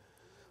God.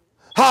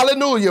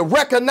 Hallelujah.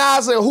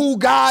 Recognizing who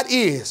God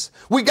is.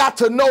 We got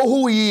to know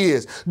who he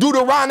is.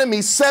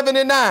 Deuteronomy 7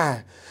 and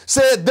 9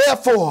 said,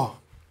 therefore,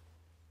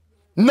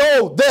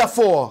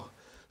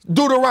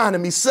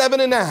 Deuteronomy 7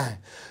 and 9.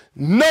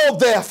 Know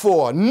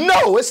therefore,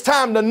 know, it's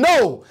time to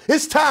know.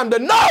 It's time to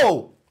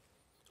know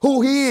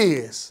who he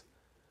is.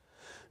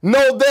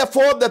 Know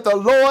therefore that the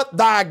Lord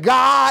thy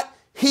God,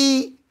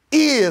 he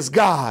is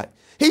God.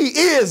 He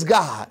is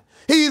God.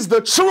 He's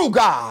the true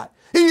God.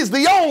 He's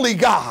the only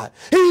God.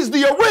 He's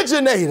the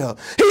originator.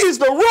 He's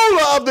the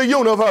ruler of the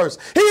universe.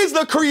 He's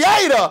the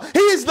creator.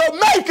 He's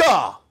the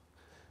maker.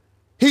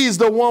 He's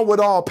the one with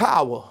all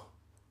power.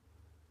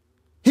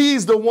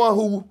 He's the one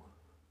who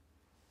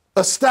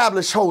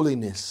established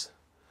holiness.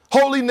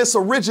 Holiness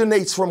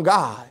originates from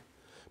God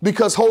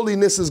because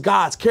holiness is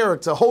God's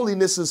character.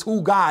 Holiness is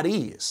who God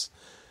is.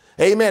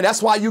 Amen.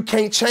 That's why you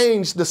can't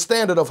change the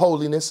standard of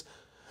holiness,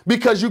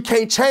 because you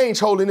can't change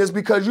holiness,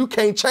 because you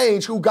can't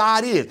change who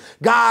God is.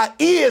 God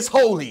is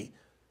holy.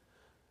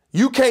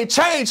 You can't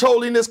change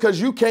holiness because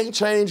you can't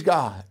change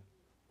God.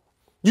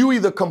 You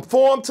either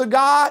conform to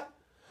God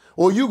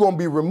or you're going to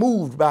be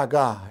removed by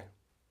God.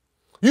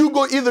 You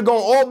either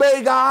going to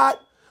obey God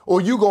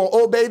or you going to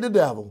obey the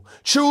devil.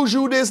 Choose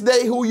you this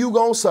day who you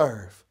going to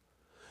serve.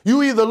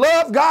 You either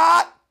love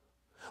God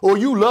or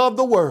you love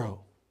the world.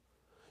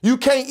 You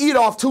can't eat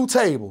off two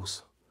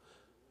tables.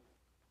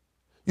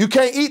 You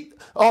can't eat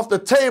off the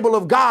table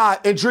of God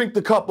and drink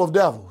the cup of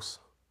devils.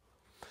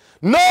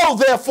 Know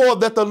therefore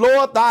that the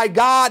Lord thy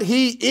God,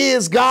 he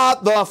is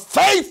God, the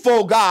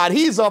faithful God.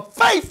 He's a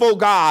faithful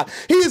God.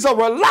 He's a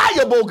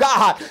reliable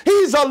God.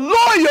 He's a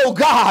loyal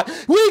God.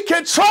 We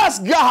can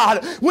trust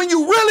God. When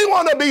you really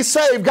want to be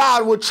saved,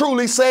 God will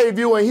truly save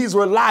you, and he's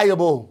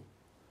reliable.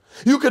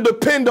 You can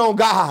depend on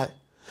God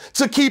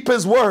to keep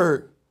his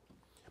word.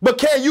 But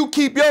can you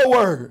keep your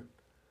word?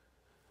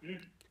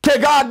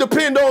 Can God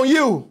depend on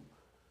you?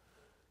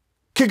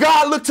 Can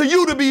God look to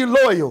you to be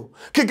loyal?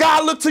 Can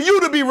God look to you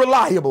to be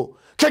reliable?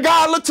 Can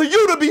God look to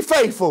you to be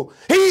faithful?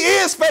 He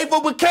is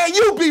faithful, but can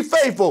you be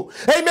faithful?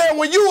 Amen.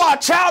 When you are a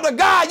child of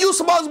God, you're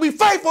supposed to be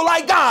faithful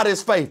like God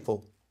is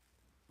faithful.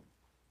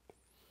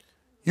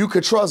 You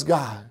could trust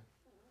God.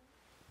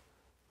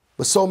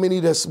 But so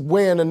many that's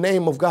wearing the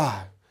name of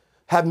God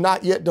have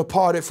not yet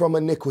departed from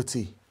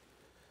iniquity.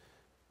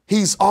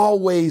 He's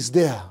always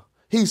there.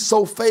 He's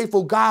so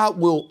faithful. God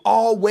will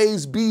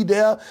always be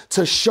there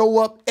to show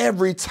up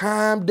every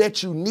time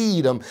that you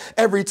need him.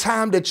 Every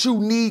time that you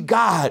need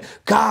God,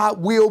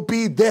 God will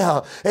be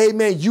there.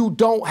 Amen. You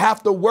don't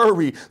have to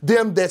worry.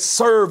 Them that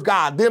serve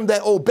God, them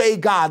that obey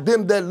God,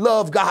 them that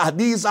love God,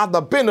 these are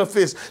the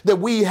benefits that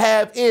we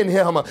have in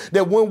him.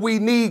 That when we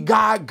need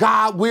God,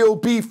 God will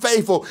be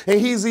faithful.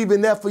 And he's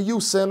even there for you,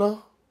 sinner.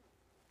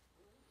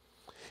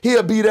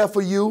 He'll be there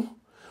for you.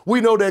 We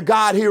know that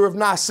God heareth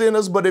not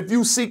sinners, but if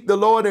you seek the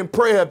Lord in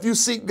prayer, if you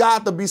seek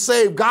God to be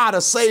saved, God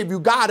will save you.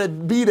 God will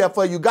be there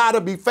for you. God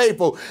will be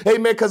faithful.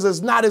 Amen. Because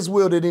it's not his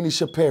will that any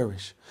should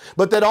perish,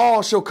 but that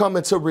all shall come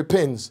into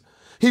repentance.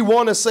 He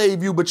want to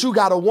save you, but you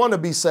got to want to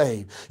be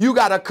saved. You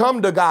got to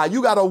come to God.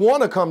 You got to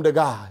want to come to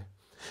God.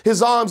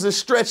 His arms are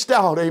stretched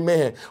out,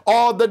 amen,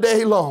 all the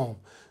day long.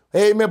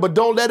 Amen. But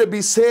don't let it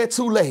be said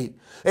too late.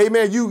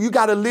 Amen. You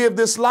got to live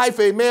this life,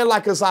 amen,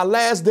 like it's our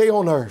last day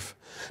on earth.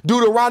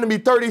 Deuteronomy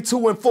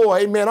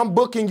 32:4. Amen. I'm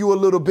booking you a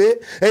little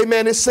bit.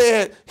 Amen. It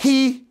said,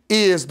 he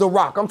is the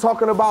rock. I'm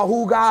talking about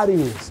who God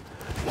is.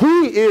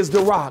 He is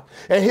the rock,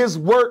 and his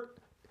work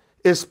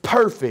is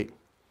perfect.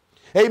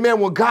 Amen.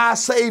 When God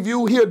save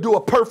you, he'll do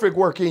a perfect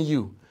work in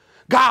you.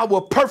 God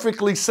will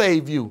perfectly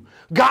save you.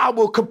 God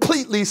will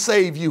completely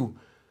save you.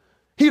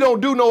 He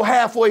don't do no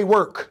halfway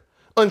work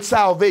on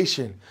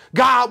salvation.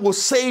 God will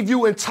save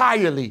you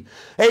entirely.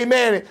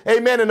 Amen.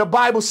 Amen. And the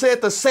Bible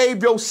said to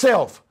save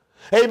yourself.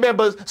 Amen.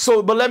 But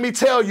let me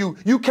tell you,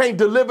 you can't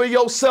deliver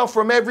yourself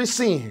from every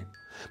sin.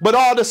 But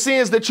all the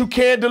sins that you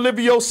can deliver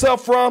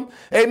yourself from,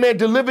 amen,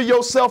 deliver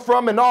yourself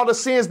from, and all the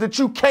sins that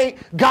you can't,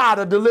 God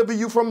will deliver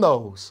you from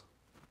those.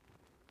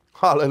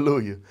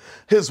 Hallelujah.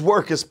 His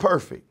work is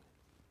perfect.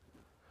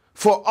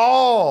 For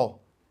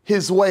all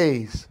his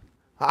ways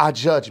are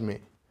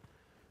judgment.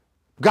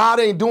 God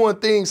ain't doing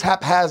things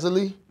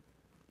haphazardly.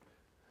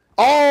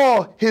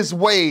 All his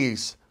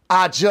ways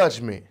are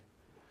judgment.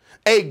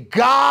 A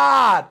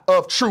God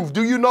of truth.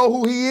 Do you know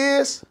who he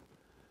is?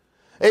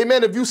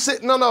 Amen. If you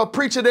sitting under a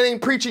preacher that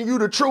ain't preaching you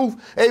the truth,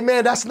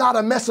 amen, that's not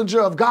a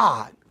messenger of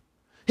God.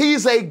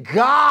 He's a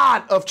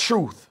God of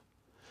truth,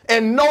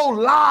 and no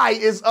lie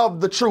is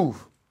of the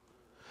truth.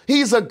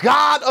 He's a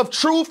God of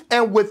truth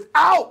and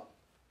without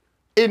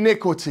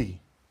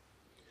iniquity.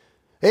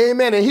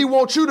 Amen. And he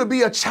wants you to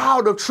be a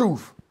child of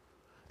truth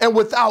and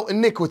without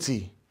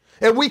iniquity.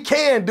 And we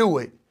can do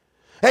it.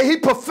 And he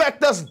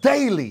perfects us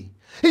daily.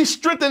 He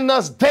strengthens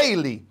us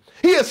daily.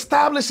 He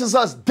establishes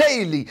us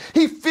daily.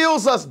 He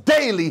fills us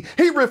daily.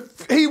 He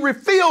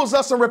refills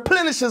us and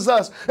replenishes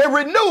us and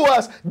renew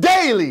us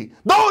daily.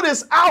 Though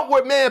this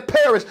outward man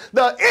perish,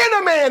 the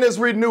inner man is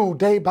renewed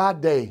day by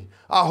day.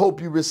 I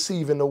hope you're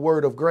receiving the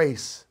word of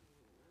grace.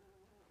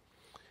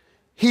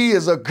 He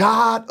is a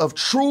God of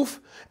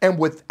truth and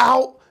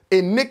without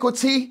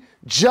iniquity.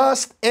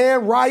 Just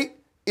and right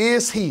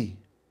is he.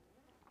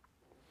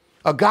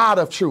 A God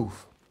of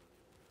truth.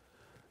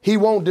 He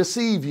won't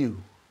deceive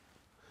you.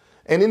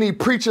 And any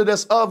preacher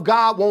that's of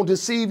God won't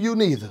deceive you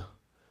neither.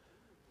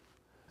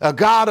 A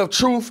God of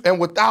truth and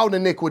without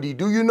iniquity.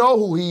 Do you know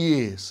who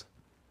he is?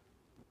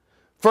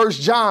 1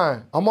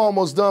 John, I'm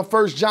almost done.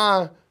 1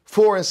 John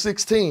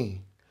 4:16.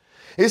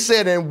 It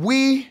said, and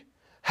we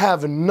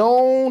have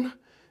known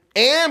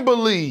and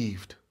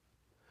believed.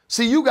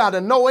 See, you got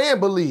to know and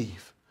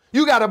believe.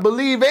 You got to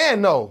believe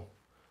and know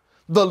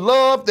the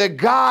love that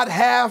God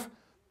hath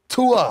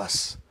to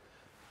us.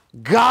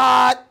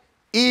 God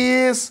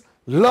is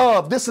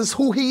love. This is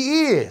who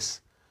he is.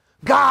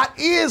 God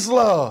is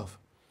love.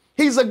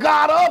 He's a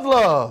God of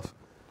love.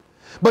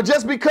 But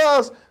just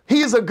because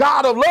he's a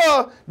God of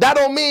love, that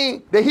don't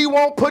mean that he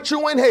won't put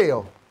you in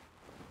hell.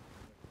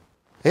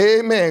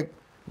 Amen.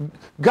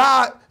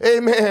 God,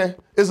 amen,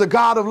 is a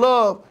God of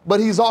love, but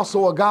he's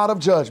also a God of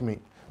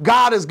judgment.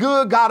 God is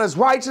good. God is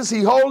righteous.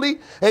 He holy.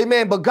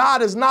 Amen. But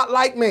God is not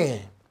like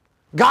man.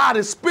 God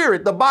is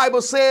spirit. The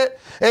Bible said,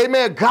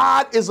 amen,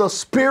 God is a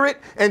spirit,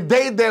 and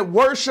they that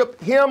worship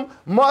him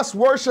must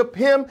worship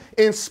him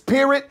in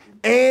spirit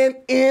and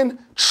in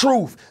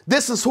truth.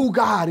 This is who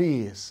God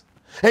is.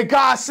 And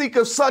God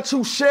seeketh such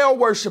who shall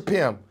worship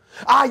him.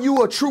 Are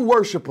you a true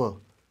worshiper?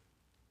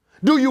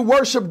 Do you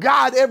worship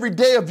God every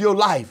day of your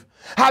life?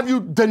 Have you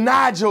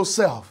denied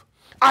yourself?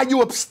 Are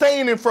you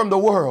abstaining from the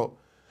world?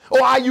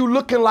 Or are you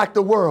looking like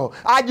the world?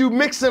 Are you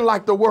mixing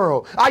like the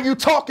world? Are you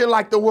talking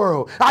like the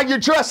world? Are you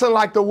dressing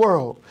like the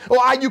world? Or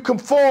are you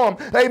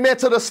conformed, amen,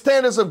 to the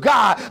standards of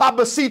God? I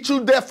beseech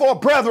you, therefore,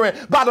 brethren,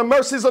 by the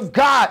mercies of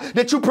God,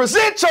 that you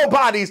present your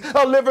bodies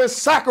a living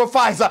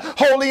sacrifice,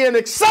 holy and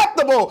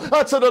acceptable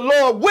unto the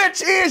Lord,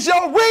 which is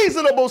your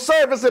reasonable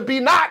service. And be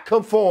not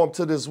conformed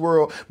to this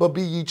world, but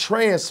be ye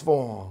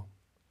transformed.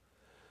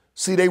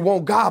 See, they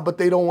want God, but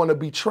they don't want to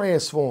be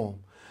transformed.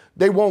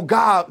 They want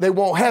God, they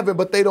want heaven,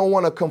 but they don't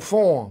want to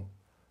conform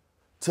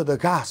to the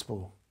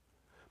gospel.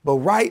 But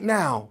right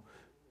now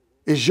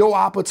is your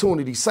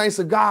opportunity. Saints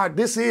of God,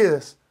 this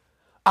is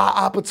our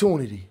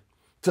opportunity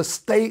to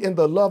stay in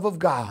the love of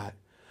God,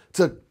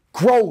 to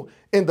grow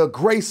in the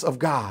grace of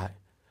God.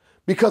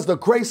 Because the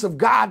grace of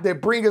God that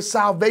bringeth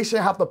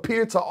salvation hath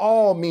appeared to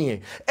all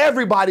men.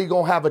 Everybody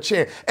gonna have a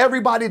chance.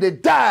 Everybody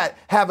that died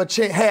had a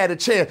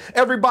chance.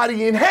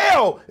 Everybody in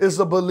hell is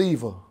a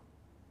believer.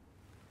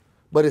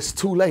 But it's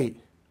too late.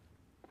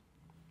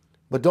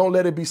 But don't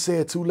let it be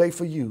said too late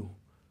for you.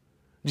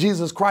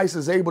 Jesus Christ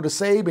is able to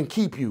save and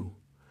keep you.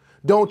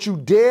 Don't you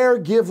dare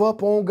give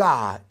up on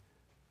God.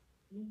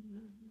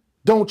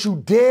 Don't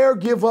you dare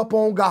give up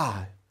on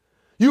God.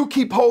 You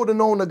keep holding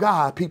on to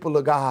God, people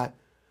of God,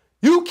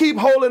 You keep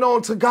holding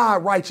on to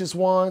God, righteous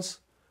ones.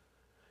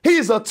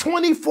 He's a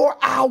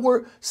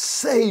 24-hour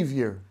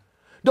Savior.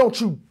 Don't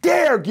you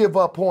dare give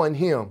up on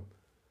him.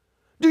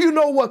 Do you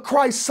know what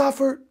Christ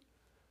suffered?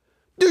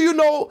 Do you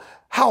know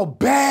how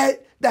bad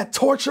that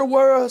torture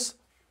was?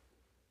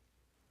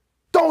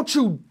 Don't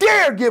you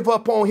dare give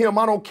up on him.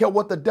 I don't care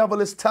what the devil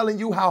is telling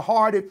you, how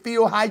hard it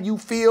feels, how you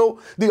feel,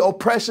 the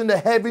oppression, the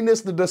heaviness,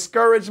 the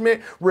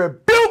discouragement.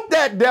 Rebuke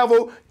that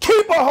devil.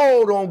 Keep a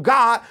hold on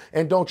God,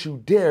 and don't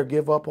you dare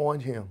give up on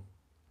him.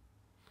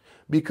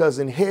 Because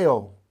in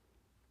hell,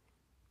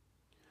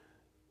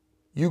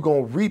 you're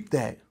going to reap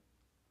that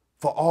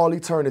for all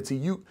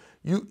eternity.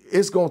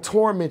 It's going to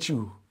torment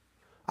you.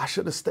 I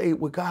should have stayed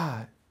with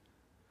God.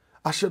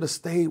 I should have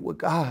stayed with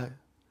God.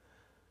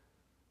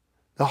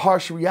 The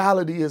harsh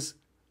reality is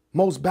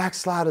most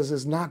backsliders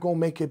is not going to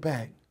make it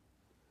back.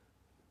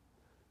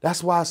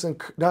 That's why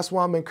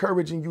I'm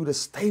encouraging you to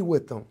stay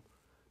with them.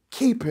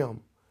 Keep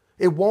him.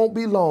 It won't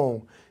be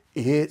long.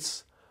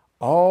 It's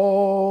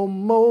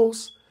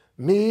almost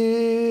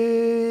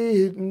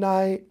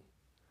midnight.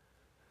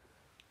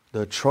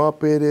 The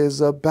trumpet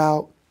is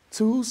about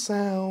to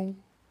sound.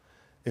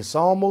 It's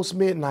almost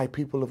midnight,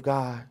 people of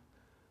God.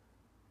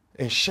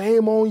 And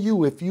shame on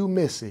you if you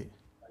miss it.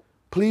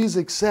 Please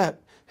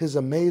accept his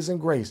amazing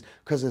grace,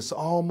 because it's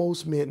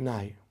almost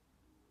midnight.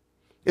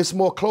 It's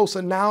more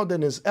closer now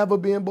than it's ever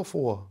been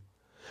before.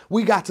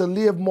 We got to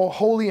live more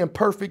holy and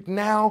perfect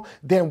now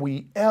than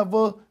we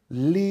ever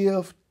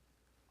lived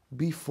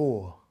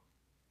before.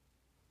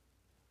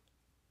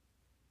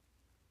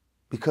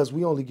 Because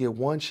we only get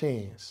one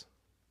chance.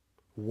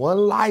 One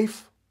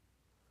life,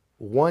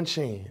 one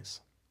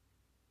chance.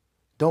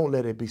 Don't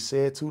let it be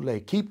said too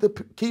late.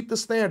 Keep the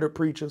standard,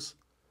 preachers.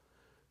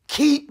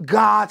 Keep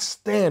God's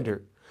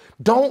standard.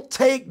 Don't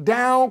take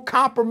down,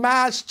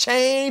 compromise,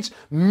 change,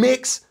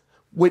 mix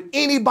with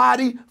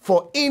anybody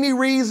for any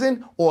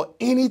reason or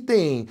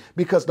anything,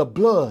 because the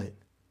blood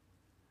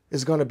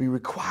is going to be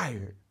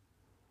required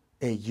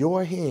at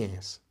your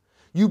hands.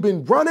 You've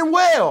been running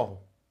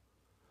well.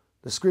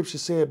 The scripture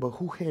said, but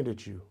who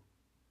hindered you?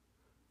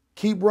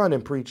 Keep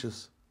running,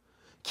 preachers.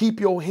 Keep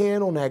your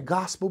hand on that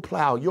gospel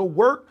plow. Your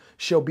work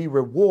shall be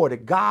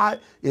rewarded. God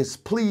is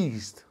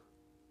pleased.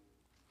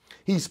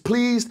 He's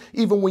pleased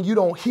even when you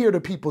don't hear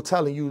the people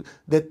telling you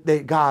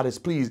that God is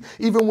pleased.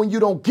 Even when you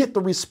don't get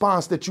the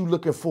response that you're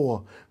looking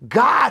for.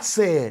 God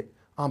said,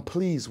 I'm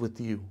pleased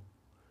with you.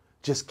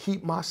 Just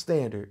keep my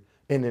standard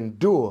and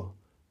endure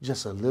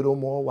just a little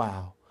more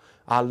while.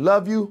 I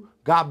love you.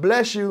 God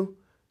bless you.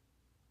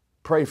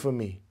 Pray for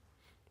me.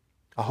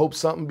 I hope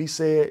something be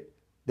said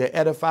that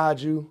edified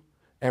you.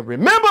 And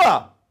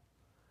remember,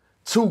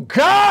 to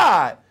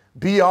God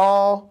be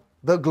all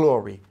the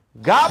glory.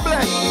 God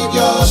bless you.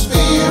 Your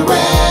spirit.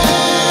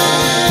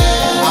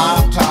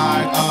 I'm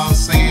tired of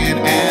sin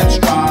and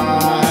strife.